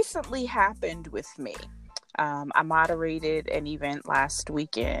 it recently happened with me. I moderated an event last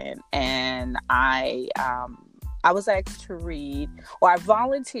weekend, and I was asked to read, or I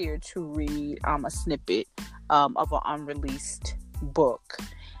volunteered to read a snippet of an unreleased book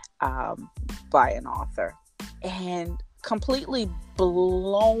by an author, and completely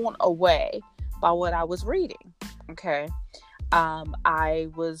blown away by what I was reading. Okay. I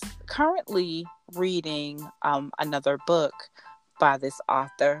was currently reading another book by this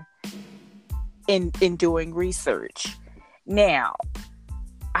author in doing research. Now,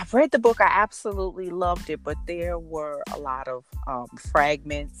 I've read the book. I absolutely loved it, but there were a lot of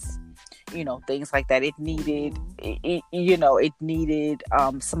fragments, things like that. It needed, it needed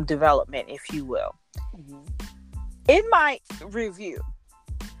some development, if you will. Mm-hmm. In my review,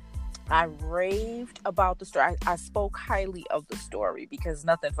 I raved about the story. I spoke highly of the story because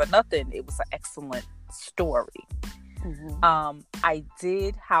nothing for nothing, it was an excellent story. Mm-hmm. I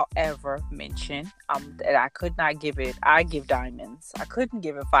did, however, mention that I could not give it. I give diamonds. I couldn't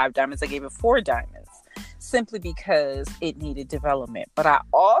give it 5 diamonds. I gave it 4 diamonds, simply because it needed development. But I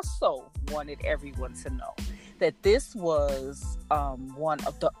also wanted everyone to know that this was one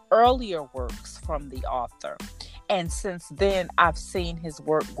of the earlier works from the author. And since then, I've seen his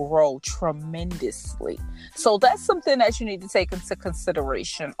work grow tremendously. So that's something that you need to take into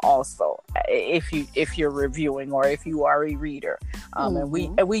consideration also, if you're reviewing or if you are a reader.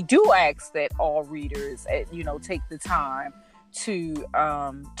 Mm-hmm. And we do ask that all readers, take the time to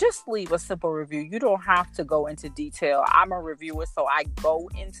just leave a simple review. You don't have to go into detail. I'm a reviewer, so I go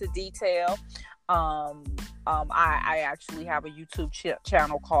into detail. I actually have a YouTube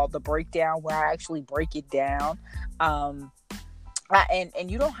channel called The Breakdown, where I actually break it down. And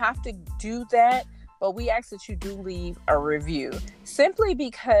you don't have to do that, but we ask that you do leave a review, simply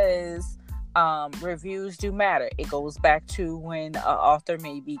because reviews do matter. It goes back to when an author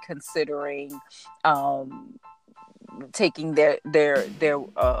may be considering taking their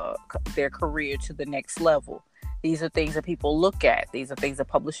career to the next level. These are things that people look at. These are things that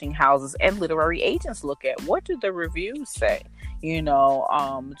publishing houses and literary agents look at. What do the reviews say? Do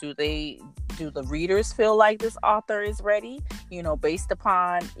the readers feel like this author is ready? Based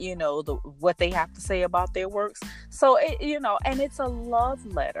upon what they have to say about their works. So and it's a love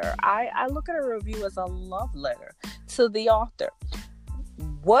letter. I look at a review as a love letter to the author.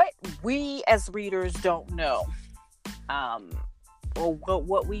 What we as readers don't know, or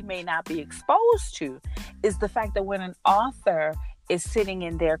what we may not be exposed to, is the fact that when an author is sitting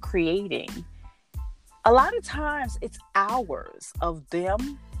in there creating, a lot of times it's hours of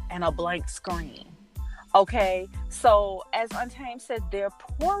them and a blank screen. Okay, so as Untamed said, they're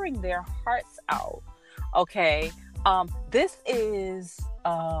pouring their hearts out. Okay, this is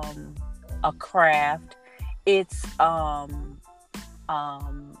a craft. It's Erykah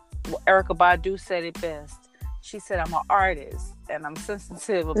Badu said it best. She said, "I'm an artist and I'm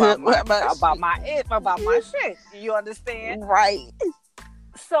sensitive about my shit." You understand? Right.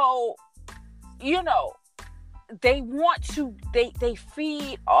 So, they want to, they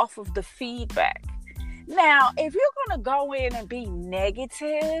feed off of the feedback. Now, if you're going to go in and be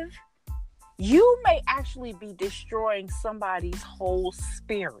negative, you may actually be destroying somebody's whole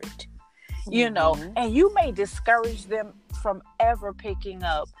spirit, mm-hmm. and you may discourage them from ever picking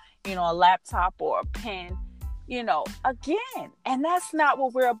up, a laptop or a pen. Again, and that's not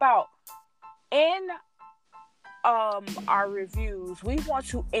what we're about. In our reviews, we want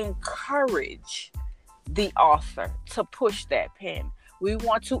to encourage the author to push that pen. We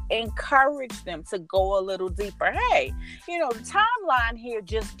want to encourage them to go a little deeper. Hey, the timeline here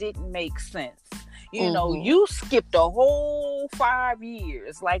just didn't make sense. Mm-hmm. You skipped a whole 5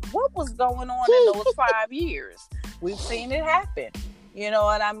 years. Like, what was going on in those 5 years? We've seen it happen. You know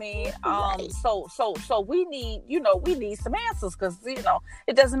what I mean? Right. So we need, we need some answers, because,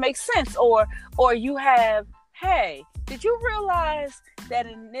 it doesn't make sense. Or you have, hey, did you realize that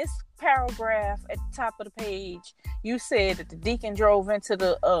in this paragraph at the top of the page, you said that the deacon drove into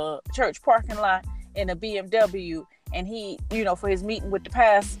the church parking lot in a BMW, and he, for his meeting with the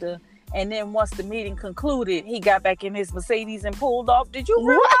pastor, and then once the meeting concluded, he got back in his Mercedes and pulled off. Did you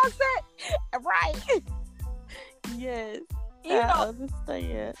realize that? Right. Yes. I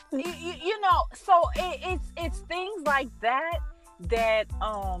understand. So it's things like that that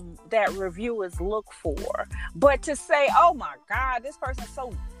reviewers look for. But to say, oh my God, this person's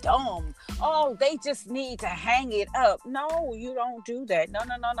so dumb, oh, they just need to hang it up. No, you don't do that. No.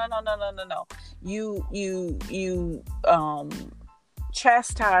 You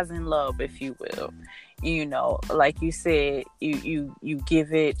chastise in love, if you will. Like you said, you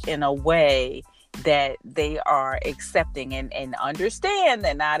give it in a way that they are accepting, and understand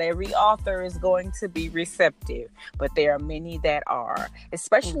that not every author is going to be receptive, but there are many that are,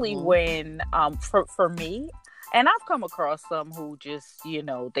 especially when for me, and I've come across some who just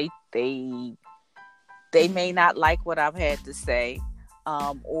they may not like what I've had to say,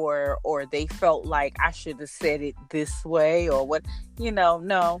 or they felt like I should have said it this way, or what,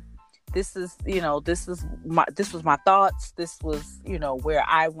 no, this was my thoughts, this was where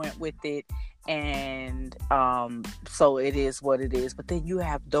I went with it. And so it is what it is. But then you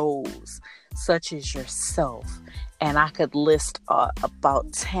have those such as yourself, and I could list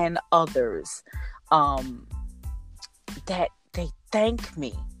about 10 others that they thank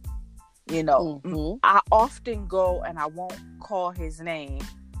me. I often go, and I won't call his name,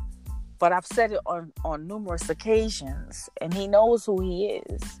 but I've said it on numerous occasions, and he knows who he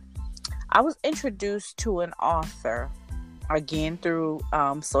is. I was introduced to an author, again, through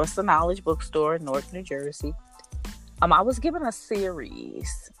Source of Knowledge Bookstore in Newark, New Jersey. I was given a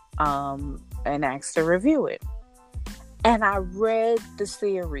series and asked to review it. And I read the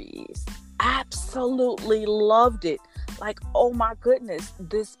series. Absolutely loved it. Like, oh my goodness,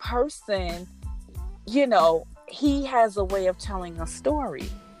 this person, he has a way of telling a story.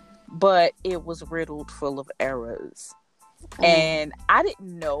 But it was riddled full of errors. And I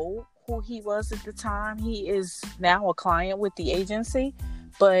didn't know who he was at the time. He is now a client with the agency,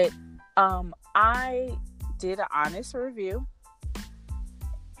 but I did an honest review.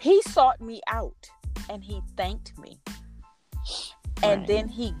 He sought me out and he thanked me, and then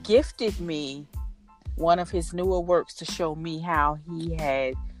he gifted me one of his newer works to show me how he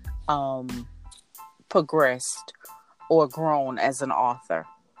had progressed or grown as an author.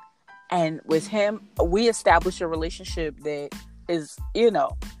 And with him, we established a relationship that is,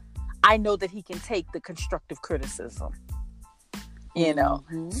 I know that he can take the constructive criticism,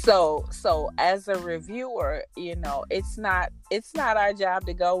 So as a reviewer, it's not our job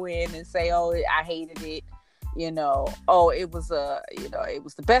to go in and say, oh, I hated it. Oh, it was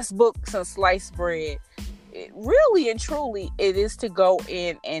the best book since sliced bread. Really and truly, it is to go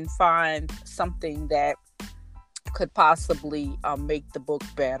in and find something that could possibly make the book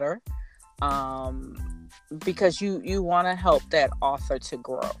better, because you want to help that author to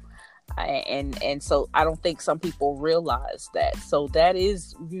grow. And so I don't think some people realize that. So that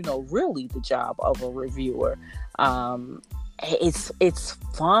is, really the job of a reviewer. It's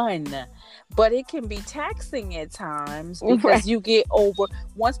fun, but it can be taxing at times, because you get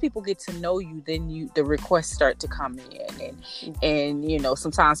once people get to know you, then the requests start to come in, and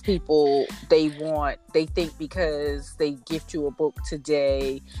sometimes people they think because they gift you a book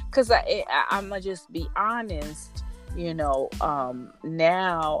today, because I'm gonna just be honest.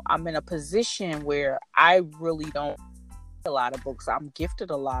 Now I'm in a position where I really don't read a lot of books. I'm gifted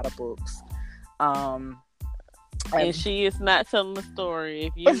a lot of books. And she is not telling the story.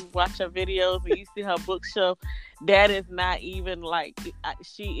 If you watch her videos and you see her bookshelf, that is not even like,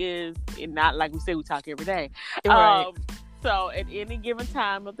 she is not like we say we talk every day. Right. So at any given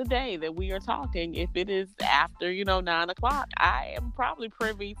time of the day that we are talking, if it is after 9:00, I am probably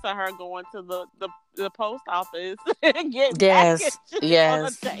privy to her going to the post office and getting back at you on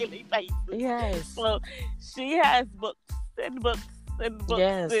a daily basis. Yes. So she has books and books and books.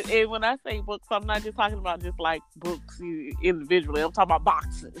 Yes. And when I say books, I'm not just talking about just like books individually. I'm talking about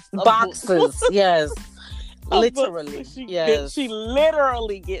boxes. Boxes. Yes. Literally. She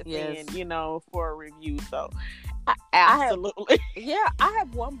literally gets in, for a review. So absolutely. I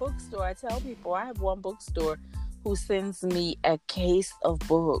have one bookstore. I tell people I have one bookstore who sends me a case of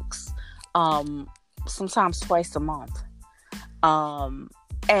books, sometimes twice a month.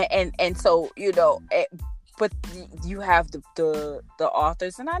 And so, but you have the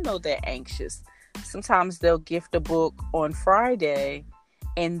authors, and I know they're anxious. Sometimes they'll gift a book on Friday,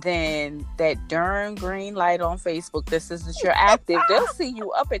 and then that darn green light on Facebook that says that you're active, they'll see you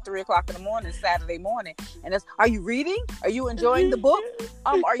up at 3:00 in the morning, Saturday morning, and that's, are you reading? Are you enjoying the book?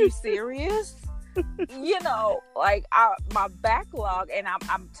 Are you serious? Like my backlog, and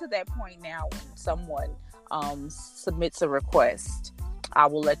I'm to that point now. When someone submits a request, I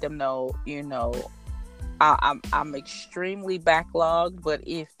will let them know, I'm extremely backlogged, but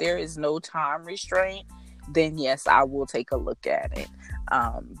if there is no time restraint, then yes, I will take a look at it,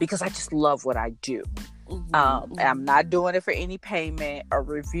 because I just love what I do. I'm not doing it for any payment. A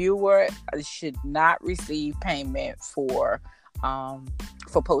reviewer should not receive payment for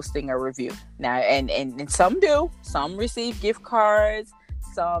posting a review. Now, and some do. Some receive gift cards.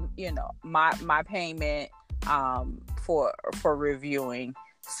 Some, my payment for reviewing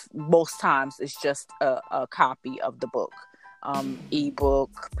most times is just a copy of the book.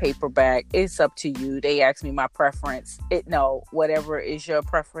 Ebook, paperback, it's up to you. They ask me my preference. Whatever is your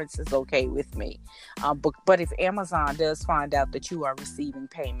preference is okay with me. But if Amazon does find out that you are receiving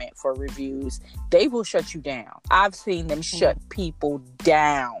payment for reviews, they will shut you down. I've seen them shut people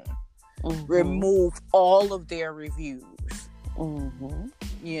down, remove all of their reviews.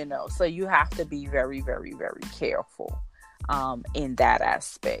 So you have to be very, very, very careful in that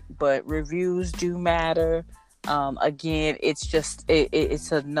aspect. But reviews do matter. Again, it's just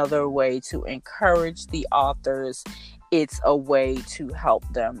it's another way to encourage the authors. It's a way to help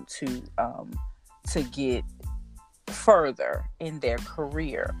them to get further in their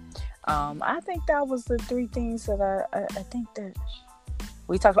career. I think that was the three things that I think that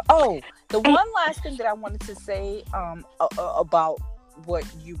we talked about. Oh, the one last thing that I wanted to say about what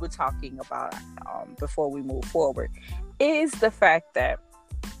you were talking about before we move forward is the fact that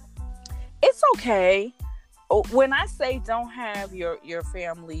it's okay. When I say don't have your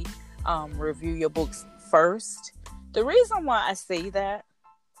family review your books first, the reason why I say that,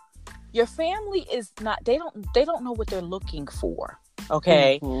 your family is not, they don't know what they're looking for.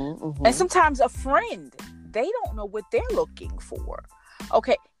 Okay. And sometimes a friend, they don't know what they're looking for.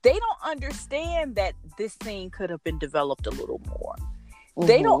 Okay. They don't understand that this scene could have been developed a little more.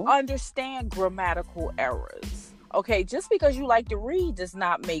 They don't understand grammatical errors. Okay. Just because you like to read does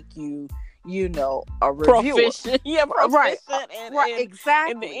not make you, a reviewer. Proficient. Yeah, proficient. Right,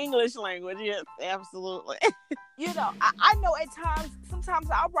 exactly. In the English language. Yes, absolutely. I know at times, sometimes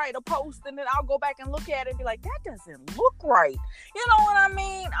I'll write a post and then I'll go back and look at it and be like, that doesn't look right. You know what I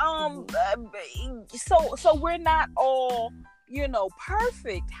mean? So we're not all,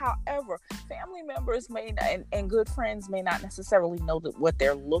 perfect. However, family members may not, and good friends may not necessarily know what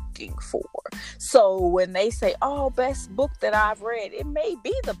they're looking for. So when they say, oh, best book that I've read, it may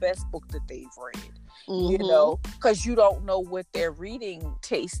be the best book that they've read, because you don't know what their reading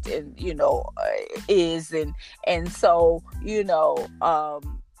taste and, is. And so,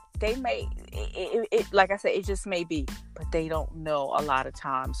 they may, like I said, it just may be, but they don't know a lot of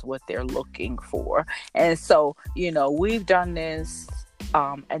times what they're looking for. And so, we've done this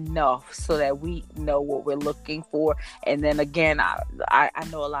enough so that we know what we're looking for. And then again, I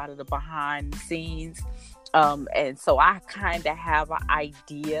know a lot of the behind the scenes. And so I kind of have an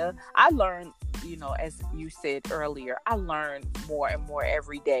idea. I learned, as you said earlier, I learn more and more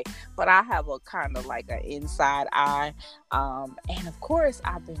every day, but I have a kind of like an inside eye. And of course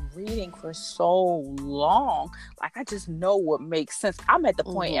I've been reading for so long. Like, I just know what makes sense. I'm at the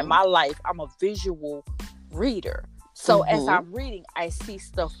point in my life, I'm a visual reader. So as I'm reading, I see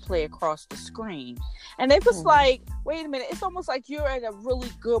stuff play across the screen. And it was like, wait a minute, it's almost like you're at a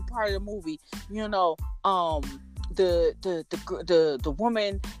really good part of the movie. The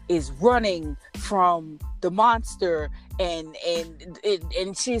woman is running from the monster and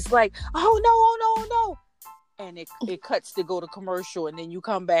she's like, oh no. And it cuts to go to commercial, and then you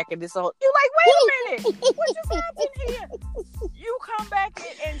come back and it's all, you're like, wait a minute, what just happened here? You come back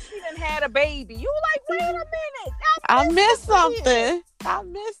and she done had a baby. You like, wait a minute, I missed something. I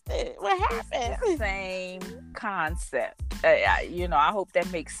missed it. What happened? Same concept. I hope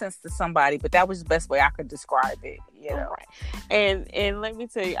that makes sense to somebody, but that was the best way I could describe it. Right. And let me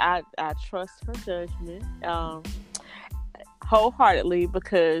tell you, I trust her judgment. Wholeheartedly,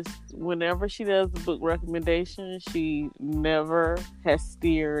 because whenever she does the book recommendation, she never has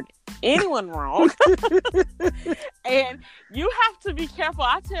steered anyone wrong. And you have to be careful.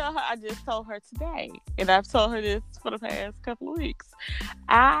 I just told her today, and I've told her this for the past couple of weeks,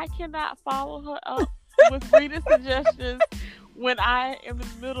 I cannot follow her up with reading suggestions when I am in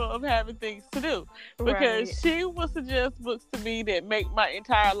the middle of having things to do, because she will suggest books to me that make my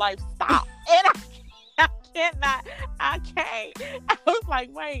entire life stop, and I can't. I was like,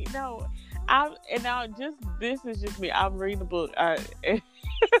 wait, no. This is just me. I'm reading a book. When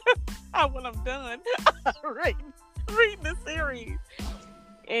I'm done, reading the series.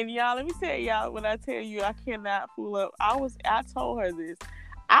 And y'all, let me tell y'all, when I tell you I cannot fool up, I told her this.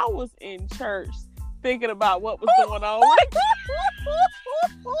 I was in church thinking about what was going on. I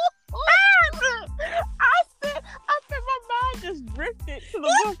said my mind just drifted to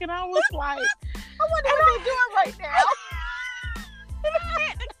the book, and I was like, I wonder what they're doing right now. And I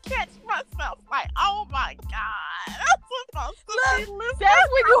had to catch myself, like, oh my God, I'm supposed to be listening. That's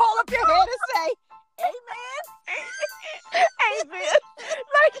when you hold up your head and say, Amen.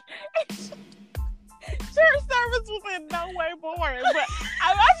 Like, church service was in no way boring, but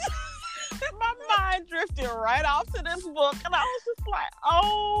my mind drifted right off to this book, and I was just like,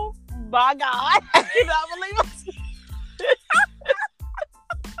 oh my God, I cannot believe it.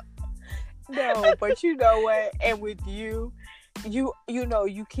 No, but you know what? And with you know,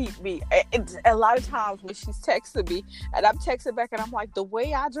 you keep me. A lot of times when she's texting me, and I'm texting back, and I'm like, the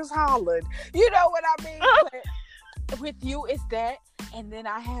way I just hollered, you know what I mean? But with you, it's that. And then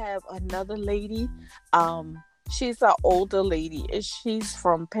I have another lady. She's an older lady, and she's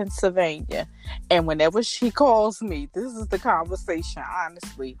from Pennsylvania. And whenever she calls me, this is the conversation.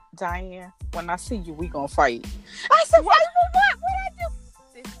 Honestly, Diane, when I see you, we gonna fight. I said, what? What I do?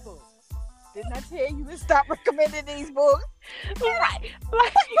 This book. Didn't I tell you to stop recommending these books? Right.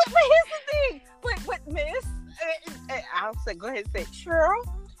 Like, but here's the thing. But Miss, I'll say, go ahead and say, Cheryl,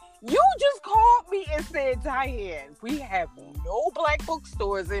 you just called me and said, Diane, we have no black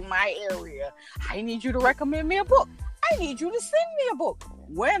bookstores in my area. I need you to recommend me a book. I need you to send me a book.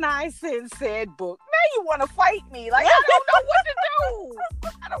 When I send said book, now you want to fight me. Like, I don't know what to do.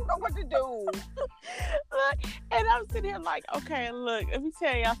 I don't know what to do. And I'm sitting here like, okay, look, let me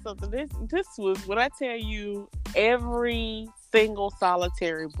tell y'all something. This was, when I tell you, every single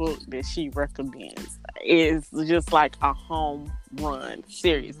solitary book that she recommends is just like a home run,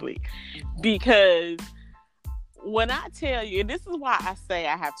 seriously. Because when I tell you, and this is why I say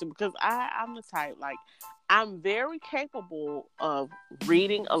I have to, because I'm the type, like, I'm very capable of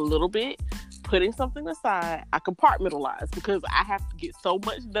reading a little bit, putting something aside. I compartmentalize because I have to get so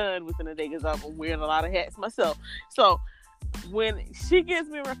much done within a day because I'm wearing a lot of hats myself. So when she gives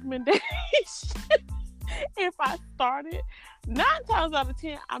me a recommendation, if I start it, 9 times out of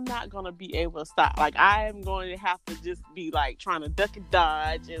 10, I'm not going to be able to stop. Like, I am going to have to just be like trying to duck and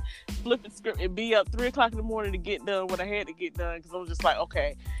dodge and flip and script and be up 3 o'clock in the morning to get done what I had to get done. Because I'm just like,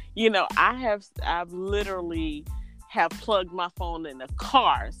 okay, you know, I've literally have plugged my phone in the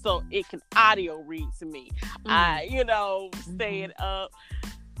car so it can audio read to me. I, you know, staying up.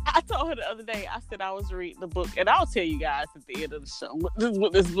 I told her the other day, I said I was reading the book, and I'll tell you guys at the end of the show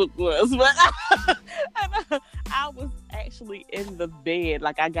what this book was. But I was actually in the bed.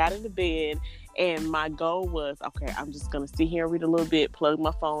 Like, I got in the bed, and my goal was, okay, I'm just going to sit here and read a little bit, plug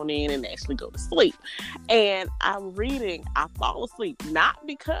my phone in, and actually go to sleep. And I'm reading, I fall asleep. Not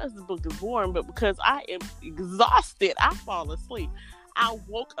because the book is boring, but because I am exhausted. I fall asleep. I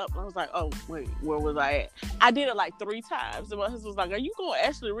woke up and I was like, oh, wait, where was I at? I did it like 3 times. And my husband was like, are you going to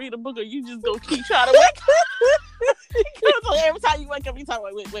actually read a book or you just going to keep trying to wake up? Because every time you wake up, you talk,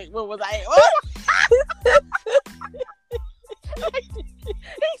 wait, where was I at?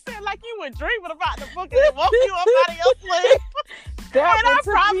 He said, like you were dreaming about the book and it woke you up out of your sleep. That and I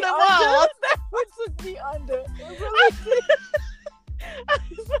probably was. That one took me under. It really did. I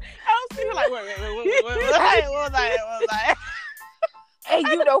was thinking like, wait, what was I at? And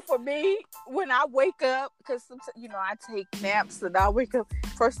you know, for me, when I wake up, because sometimes, you know, I take naps and I wake up,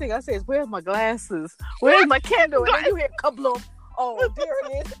 first thing I say is, where's my glasses? Where's my candle? And then you hear kabloof. Oh, there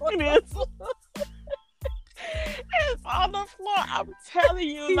it is. It is. It's on the floor. I'm telling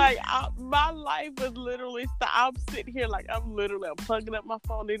you, like, my life is literally, I'm sitting here like I'm plugging up my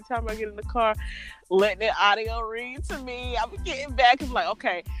phone anytime I get in the car, letting it audio read to me. I'm getting back. It's like,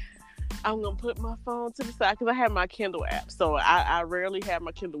 okay, I'm going to put my phone to the side because I have my Kindle app. So I rarely have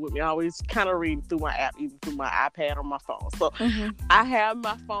my Kindle with me. I always kind of read through my app, even through my iPad or my phone. So I have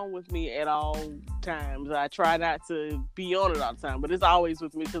my phone with me at all times. I try not to be on it all the time, but it's always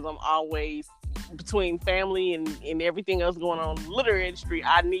with me because I'm always between family and everything else going on in the literary industry.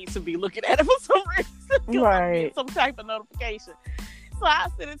 I need to be looking at it for some reason. Right. Some type of notification. So I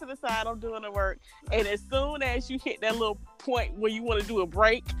sit it to the side, I'm doing the work, and as soon as you hit that little point where you want to do a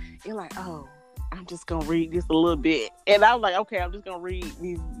break, you're like, oh, I'm just going to read this a little bit. And I'm like, okay, I'm just going to read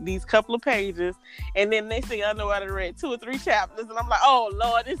these couple of pages. And then next thing I know, I've read 2 or 3 chapters, and I'm like, oh,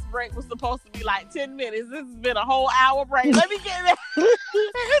 Lord, this break was supposed to be like 10 minutes. This has been a whole hour break. Let me get that.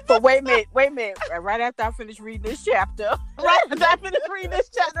 But wait a minute. Right after I finish reading this chapter. Right after I finish reading this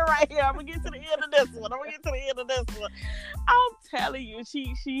chapter right here, I'm going to get to the end of this one. I'm telling you,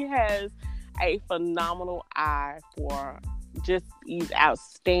 she has a phenomenal eye for just these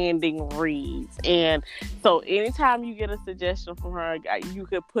outstanding reads. And so anytime you get a suggestion from her, you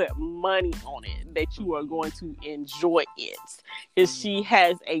could put money on it that you are going to enjoy it, because she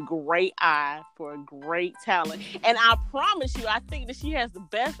has a great eye for great talent. And I promise you, I think that she has the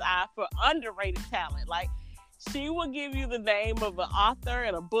best eye for underrated talent. Like, She will give you the name of an author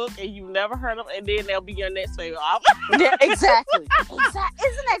and a book, and you've never heard of, and then they'll be your next favorite author. Yeah, exactly. Isn't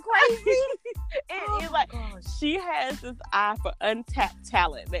that crazy? It's like she has this eye for untapped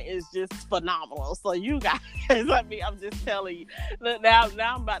talent that is just phenomenal. So you guys, I'm just telling you. Look, now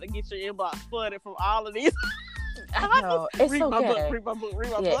I'm about to get your inbox flooded from all of these. I know. It's read okay. My book, read my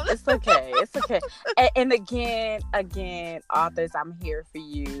book. It's okay. It's okay. And again, authors, I'm here for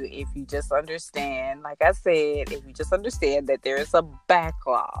you. If you just understand, like I said, if you just understand that there is a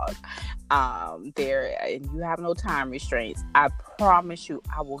backlog, there, and you have no time restraints, I promise you,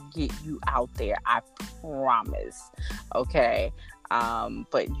 I will get you out there. I promise. Okay.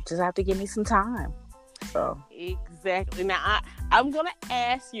 But you just have to give me some time. So exactly. Now I'm gonna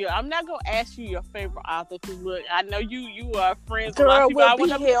ask you. I'm not gonna ask you your favorite author because look, I know you are friends. Girl, we'll be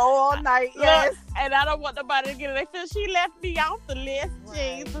here all night. Yes, and I don't want nobody to get it. They feel she left me off the list.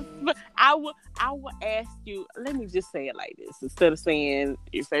 Right. Jesus, but I will ask you. Let me just say it like this: instead of saying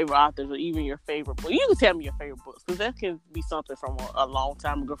your favorite authors or even your favorite book, you can tell me your favorite books because that can be something from a long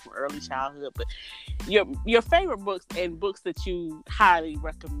time ago, from early childhood. But your favorite books and books that you highly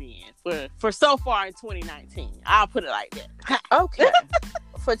recommend for so far in 2019. I'll put it like that. Okay.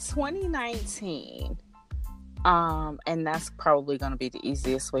 For 2019, and that's probably going to be the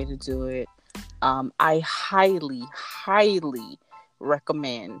easiest way to do it. I highly, highly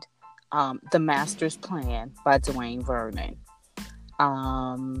recommend The Master's Plan by Diane Vernon.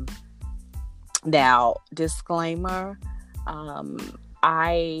 Now, disclaimer,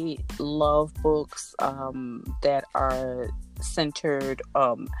 I love books that are centered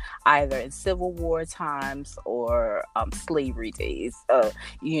either in Civil War times or slavery days,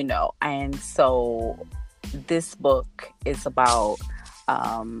 and so this book is about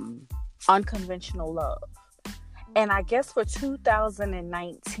unconventional love. And I guess for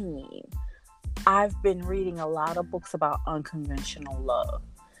 2019, I've been reading a lot of books about unconventional love.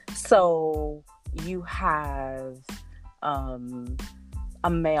 So you have a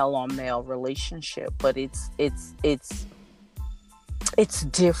male on male relationship, but it's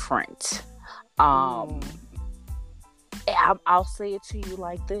different. I'll say it to you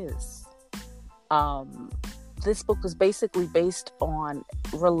like this. This book is basically based on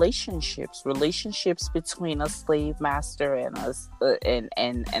relationships between a slave master and a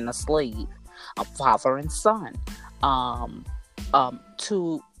slave, a father and son,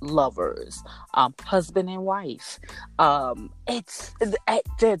 two lovers, husband and wife. The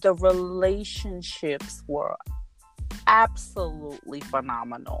relationships were absolutely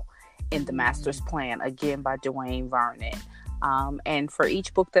phenomenal in The Master's Plan, again by Diane Vernon. And for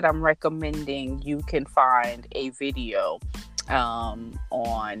each book that I'm recommending, you can find a video on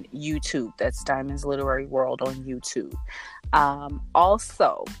YouTube. That's Diamond's Literary World on YouTube.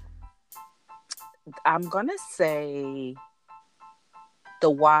 Also, I'm gonna say The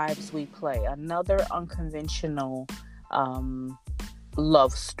Wives We Play, another unconventional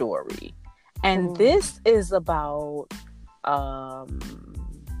love story. And this is about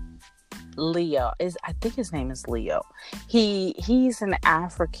Leo. I think his name is Leo. He's an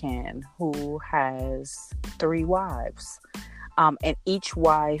African who has 3 wives. And each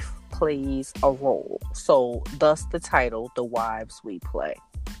wife plays a role. So thus the title, The Wives We Play.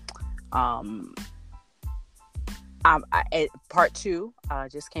 Part 2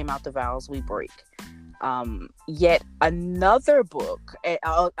 just came out, The Vows We Break. Yet another book, and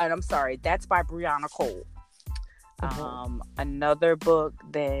I'm sorry, that's by Brianna Cole. Another book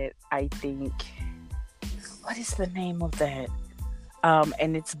that I think, what is the name of that?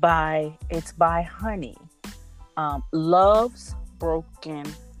 And it's by Honey. Love's Broken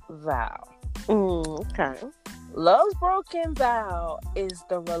Vow. Okay. Love's Broken Vow is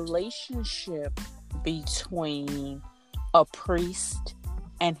the relationship between a priest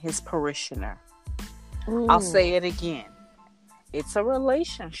and his parishioner. I'll say it again. It's a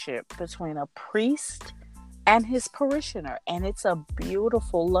relationship between a priest and his parishioner, and it's a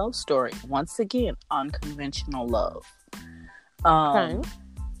beautiful love story. Once again, unconventional love.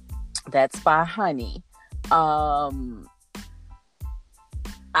 That's by Honey. I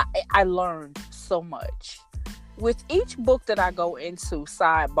learned so much with each book that I go into.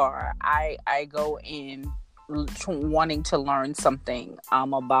 Sidebar, I go in wanting to learn something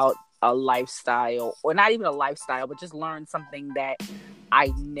about a lifestyle, or not even a lifestyle, but just learn something that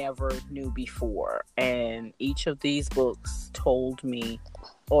I never knew before. And each of these books told me,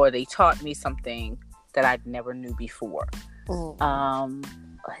 or they taught me something that I never knew before.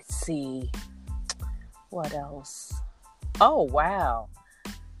 Let's see, what else? Oh, wow.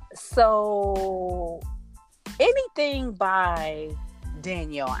 So anything by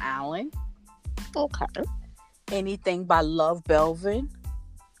Danielle Allen. Okay. anything by Love Belvin,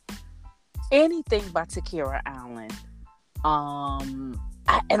 anything by Takira Allen.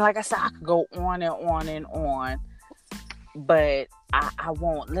 And like I said, I could go on and on and on, but I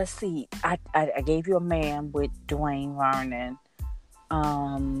won't. Let's see. I gave you a man with Dwayne Vernon.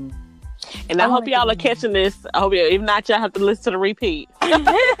 And I hope y'all are catching this. I hope if not, y'all have to listen to the repeat.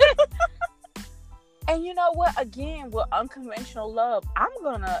 And you know what? Again, with Unconventional Love, I'm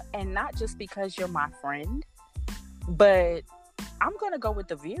gonna, and not just because you're my friend, but I'm gonna go with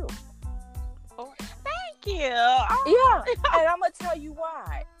The View. Oh, thank you. Yeah, and I'm gonna tell you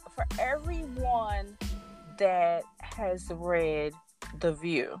why. For everyone that has read The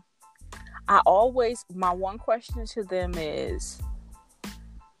View, my one question to them is,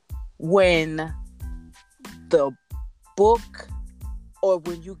 when the book, or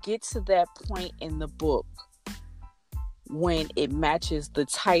when you get to that point in the book when it matches the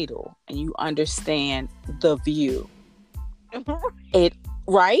title and you understand The View, it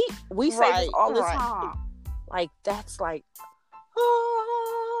right? We say this all the time. Like, that's like,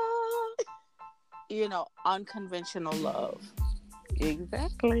 unconventional love.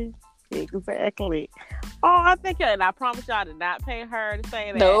 Exactly. Oh, I think, and I promise y'all, I did not pay her to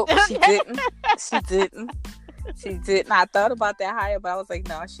say that. Nope, she didn't. She didn't. I thought about that higher, but I was like,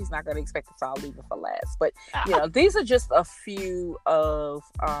 no, she's not going to expect us all leave it for last. But, these are just a few of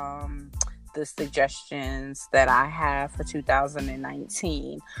the suggestions that I have for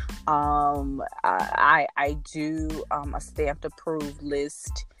 2019. I do a stamped approved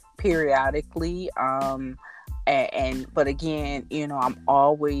list periodically. But again, I'm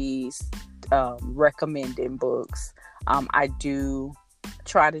always recommending books. I do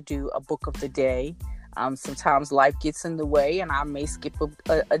try to do a book of the day. Sometimes life gets in the way and I may skip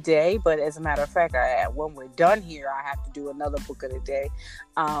a day, but as a matter of fact, when we're done here, I have to do another book of the day.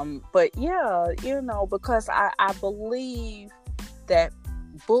 But yeah, because I believe that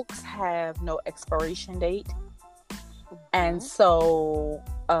books have no expiration date. And so,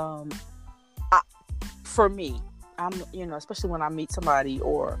 for me, I'm, especially when I meet somebody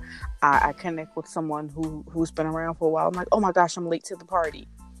or I connect with someone who's been around for a while, I'm like, oh my gosh, I'm late to the party.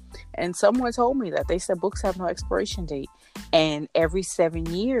 And someone told me that they said books have no expiration date, and every 7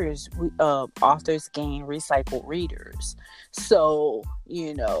 years, authors gain recycled readers. So,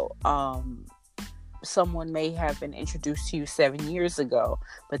 someone may have been introduced to you 7 years ago,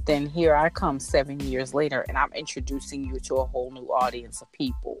 but then here I come 7 years later, and I'm introducing you to a whole new audience of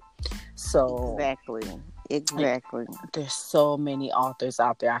people. So Exactly. There's so many authors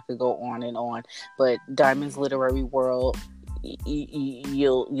out there. I could go on and on, but Diamond's Literary World,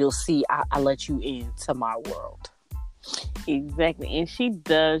 you'll see. I let you into my world. Exactly, and she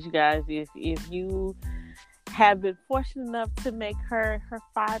does, you guys. If you have been fortunate enough to make her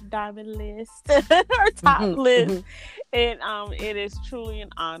 5 diamond list, her top list, and it is truly an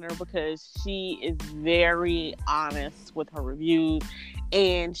honor because she is very honest with her reviews,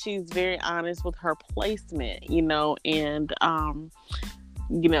 and she's very honest with her placement. And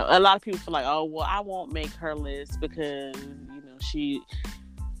a lot of people feel like, oh, well, I won't make her list because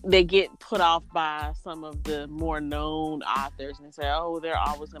they get put off by some of the more known authors and they say, oh, they're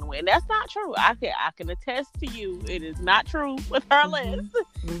always going to win. And that's not true. I can attest to you, it is not true with her list.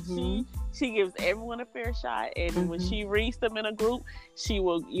 She gives everyone a fair shot, and when she reads them in a group, she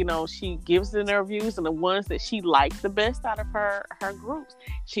will, she gives them their reviews, and the ones that she likes the best out of her groups,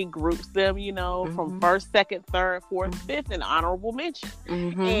 she groups them, from first, second, third, fourth, fifth, and honorable mention.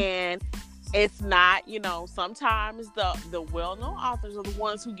 And it's not, sometimes the well-known authors are the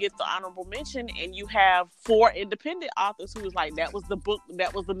ones who get the honorable mention, and you have 4 independent authors who was like, that was the book,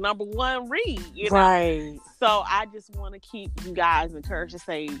 that was the number 1 read, Right. So I just want to keep you guys encouraged to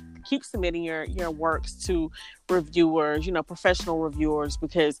say, keep submitting your works to reviewers, professional reviewers,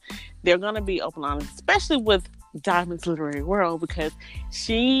 because they're going to be open on it, especially with Diamond's Literary World, because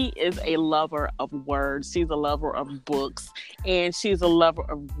she is a lover of words. She's a lover of books, and she's a lover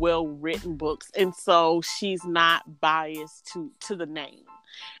of well-written books, and so she's not biased to the name.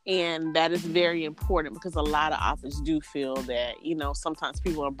 And that is very important because a lot of authors do feel that, sometimes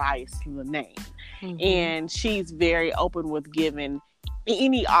people are biased to the name. And she's very open with giving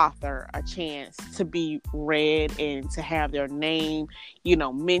any author a chance to be read and to have their name,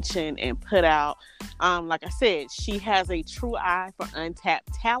 mentioned and put out. Like I said, she has a true eye for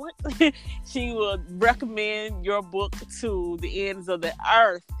untapped talent. She will recommend your book to the ends of the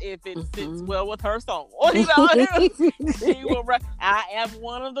earth if it fits well with her soul. She will. I am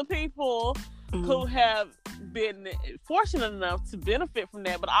one of the people who have been fortunate enough to benefit from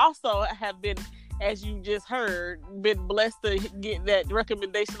that, but also have been as you just heard, been blessed to get that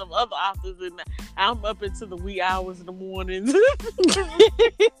recommendation of other authors, and I'm up into the wee hours in the morning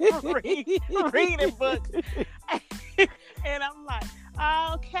reading books. And I'm like,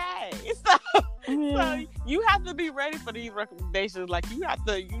 okay. So you have to be ready for these recommendations. Like, you have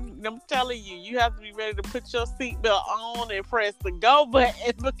to, I'm telling you, you have to be ready to put your seatbelt on and press the go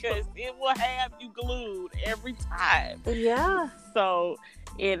button, because it will have you glued every time. Yeah. So,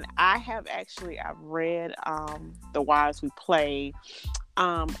 and I've read The Wives We Play.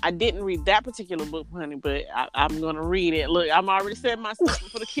 I didn't read that particular book, honey, but I'm going to read it. Look, I'm already setting myself up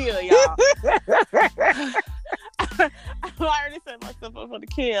for the kill, y'all. I've already set myself up for the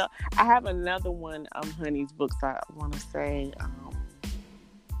kill. I have another one of Honey's books I want to say.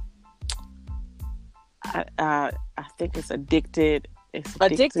 I think it's Addicted.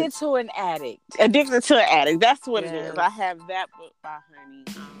 Addicted to an Addict. Addicted to an Addict. That's what it is. I have that book by Honey.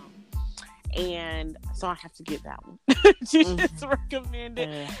 And so I have to get that one. She just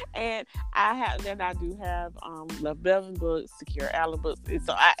recommended. And I do have Love Bevan books, Secure Allen books. And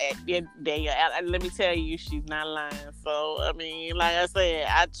so let me tell you, she's not lying. So I mean, like I said,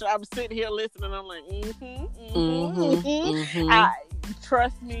 I'm sitting here listening. I'm like,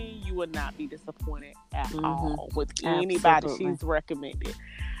 trust me, you would not be disappointed at all with anybody she's recommended.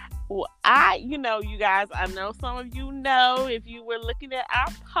 Well, you guys, I know some of you know, if you were looking at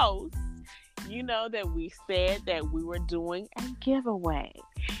our posts, you know that we said that we were doing a giveaway.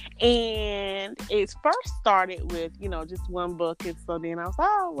 And it first started with, just one book. And so then I was like,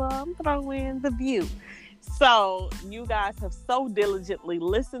 oh, well, I'm throwing in The View. So you guys have so diligently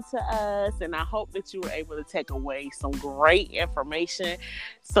listened to us, and I hope that you were able to take away some great information.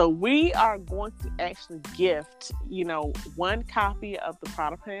 So we are going to actually gift, one copy of The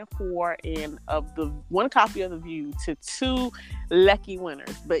Product Plan 4 and one copy of The View to 2 lucky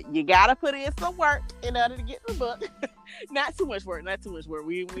winners. But you got to put in some work in order to get the book. Not too much work.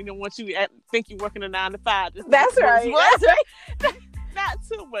 We don't want you to think you're working a 9 to 5. That's right. Not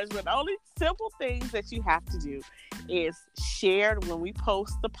too much, but the only simple things that you have to do is share when we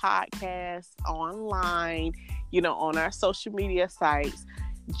post the podcast online, on our social media sites.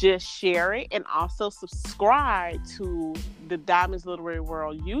 Just share it, and also subscribe to the Diamonds Literary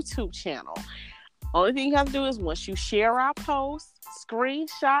World YouTube channel. Only thing you have to do is, once you share our post,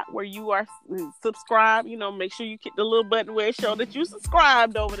 screenshot where you are subscribed, make sure you hit the little button where it shows that you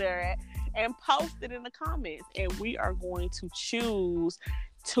subscribed over there at, and post it in the comments. And we are going to choose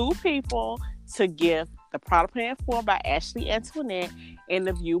 2 people to give The Product Plan 4 by Ashley Antoinette and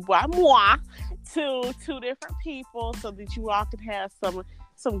The View by moi to 2 different people, so that you all can have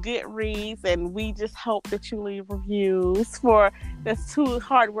some good reads. And we just hope that you leave reviews for the 2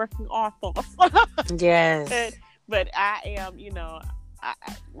 hardworking authors. Yes. But I am,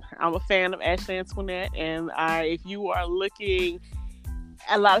 I'm a fan of Ashley Antoinette, and if you are looking,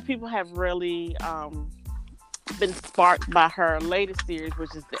 a lot of people have really been sparked by her latest series,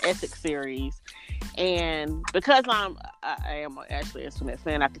 which is the Ethics series. And because I am an Ashley Antoinette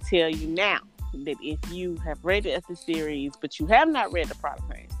fan, I can tell you now that if you have read the Ethics series, but you have not read the Product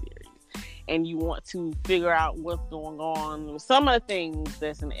Plan series, and you want to figure out what's going on with some of the things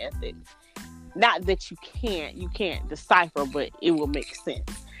that's in ethics, not that you can't decipher, but it will make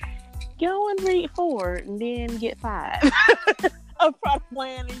sense. Go and read 4 and then get 5. A Product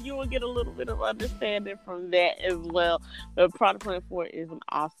Plan, and you will get a little bit of understanding from that as well. But Product Plan 4 is an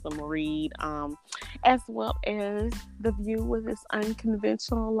awesome read, as well as The View with its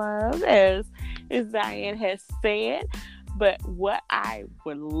unconventional love, as Diane has said. But what I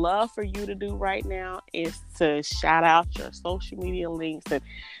would love for you to do right now is to shout out your social media links, and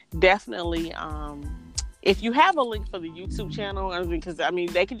definitely if you have a link for the YouTube channel, because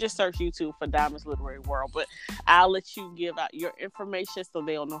they can just search YouTube for Diamonds Literary World, but I'll let you give out your information so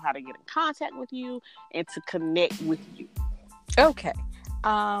they'll know how to get in contact with you and to connect with you. Okay.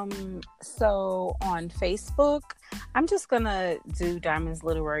 So on Facebook, I'm just gonna do Diamonds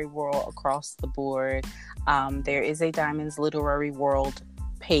Literary World across the board. There is a Diamonds Literary World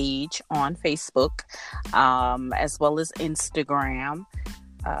page on Facebook, as well as Instagram.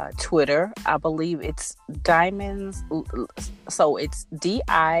 Twitter, I believe it's Diamonds, so it's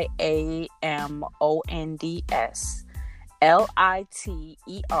DIAMONDS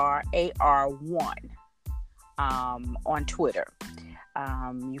LITERAR1 on Twitter.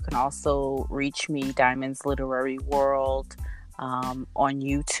 You can also reach me, Diamonds Literary World, on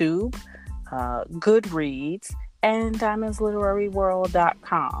YouTube, Goodreads, and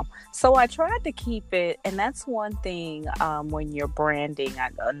diamondsliteraryworld.com. So I tried to keep it, and that's one thing when you're branding,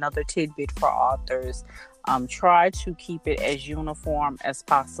 another tidbit for authors. Try to keep it as uniform as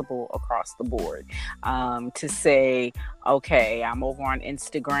possible across the board. To say, okay, I'm over on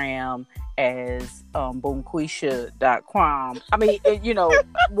Instagram as boomquisha.com. I mean,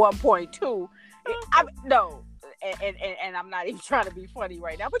 1.2. No. And I'm not even trying to be funny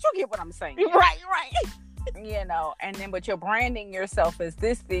right now, but you get what I'm saying. Right. And then but you're branding yourself as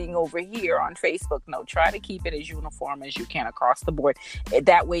this thing over here on Facebook. No, try to keep it as uniform as you can across the board.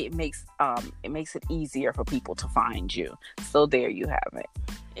 That way it makes it easier for people to find you. So there you have it.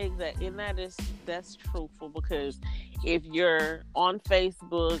 Exactly. And that's truthful, because if you're on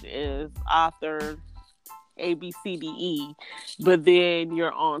Facebook as author ABCDE, but then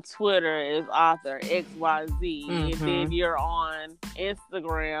you're on Twitter as author XYZ, and then you're on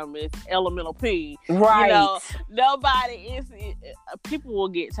Instagram as Elemental P. Right. People will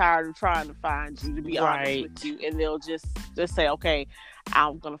get tired of trying to find you, to be honest with you, and they'll just say, okay,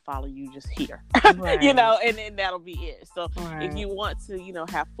 I'm gonna follow you just here. Right. And then that'll be it. So if you want to,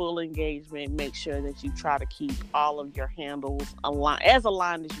 have full engagement, make sure that you try to keep all of your handles aligned as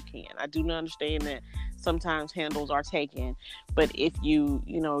you can. I do understand that sometimes handles are taken, but if you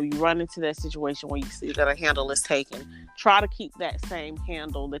run into that situation where you see that a handle is taken, try to keep that same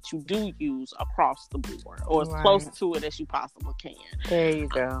handle that you do use across the board, or as close to it as you possibly can. There you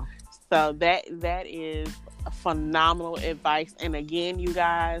go. So that is phenomenal advice. And again, you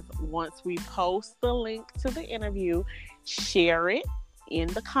guys, once we post the link to the interview, share it in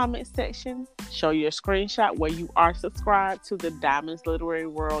the comment section. Show your screenshot where you are subscribed to the Diamonds Literary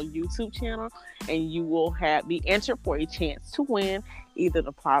World YouTube channel, and you will be entered for a chance to win either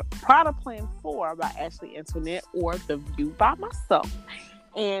the Product Plan 4 by Ashley Antoinette or The View by myself.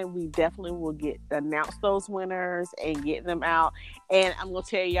 And we definitely will announce those winners and get them out. And I'm going to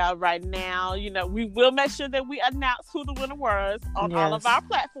tell y'all right now, we will make sure that we announce who the winner was on all of our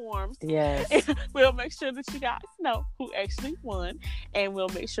platforms. Yes. We'll make sure that you guys know who actually won. And we'll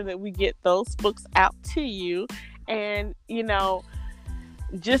make sure that we get those books out to you. And,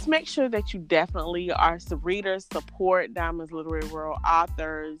 just make sure that you definitely are readers, support Diamonds Literary World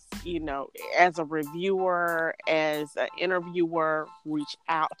authors, as a reviewer, as an interviewer, reach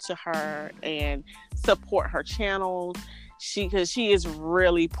out to her and support her channels. Because she is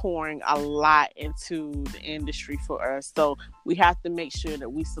really pouring a lot into the industry for us. So we have to make sure that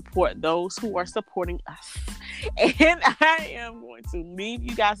we support those who are supporting us. And I am going to leave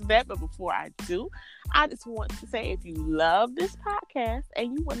you guys with that. But before I do, I just want to say, if you love this podcast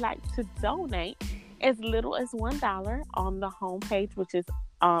and you would like to donate as little as $1 on the homepage, which is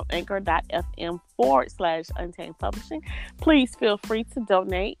anchor.fm/Untamed Publishing, please feel free to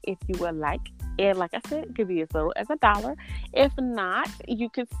donate if you would like. And like I said, it could be as little as $1. If not, you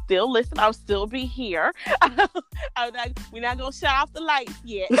can still listen. I'll still be here. We're not going to shut off the lights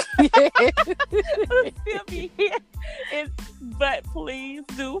yet. I'll still be here. But please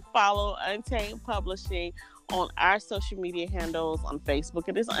do follow Untamed Publishing on our social media handles. On Facebook,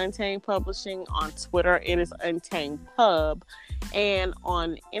 it is Untamed Publishing. On Twitter, it is Untamed Pub. And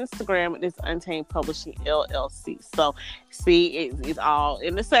on Instagram, it is Untamed Publishing LLC. So, see, it's all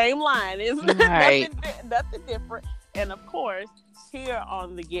in the same line. It's nothing different. And of course, here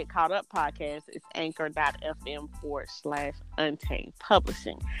on the Get Caught Up podcast, it's anchor.fm/Untamed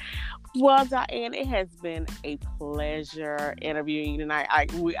Publishing. Well, Diane, it has been a pleasure interviewing you tonight. I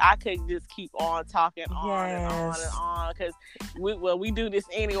could just keep on talking on and on and on, because we do this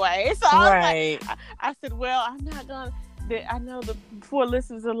anyway. So I said, well, I'm not gonna. I know the poor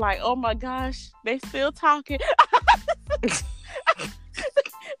listeners are like, oh my gosh, they still talking.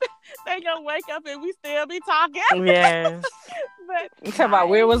 They gonna wake up and we still be talking. Yes. But you talking about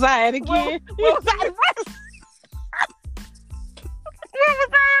where was I at again? Where was I at? Where was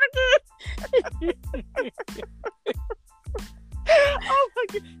I at again? Oh my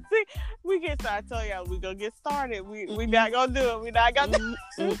God. See, we get started. I told y'all we gonna get started. We not gonna do it. We not gonna do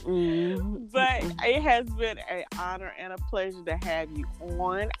it. But it has been an honor and a pleasure to have you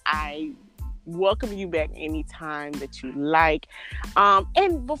on. I welcome you back anytime that you like.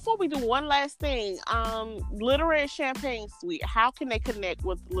 And before we do, one last thing, Literary Champagne Suite, how can they connect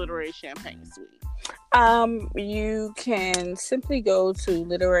with Literary Champagne Suite? You can simply go to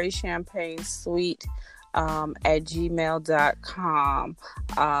Literary Champagne Suite at gmail.com,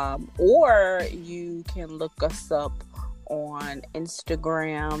 or you can look us up on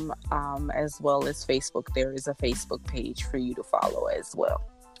Instagram, as well as Facebook. There is a Facebook page for you to follow as well.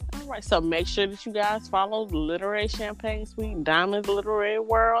 All right, so make sure that you guys follow the Literary Champagne Suite, Diamonds Literary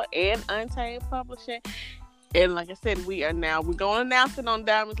World, and Untamed Publishing. And like I said, we're going to announce it on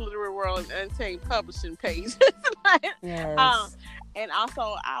Diamonds Literary World and Untamed Publishing page. Yes. And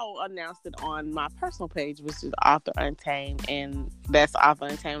also, I'll announce it on my personal page, which is Author Untamed. And that's Author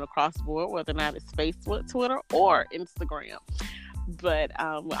Untamed across the board, whether or not it's Facebook, Twitter, or Instagram. But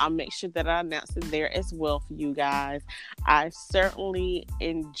I'll make sure that I announce it there as well for you guys. I certainly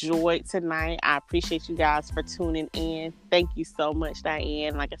enjoyed tonight. I appreciate you guys for tuning in. Thank you so much,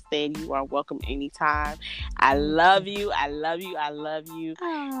 Diane. Like I said, you are welcome anytime. I love you. I love you. I love you.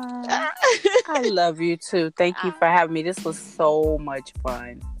 I love you too. Thank you for having me. This was so much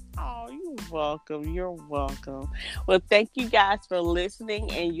fun. Oh, you're welcome. You're welcome. Well, thank you guys for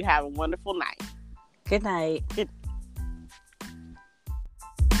listening, and you have a wonderful night. Good night. Good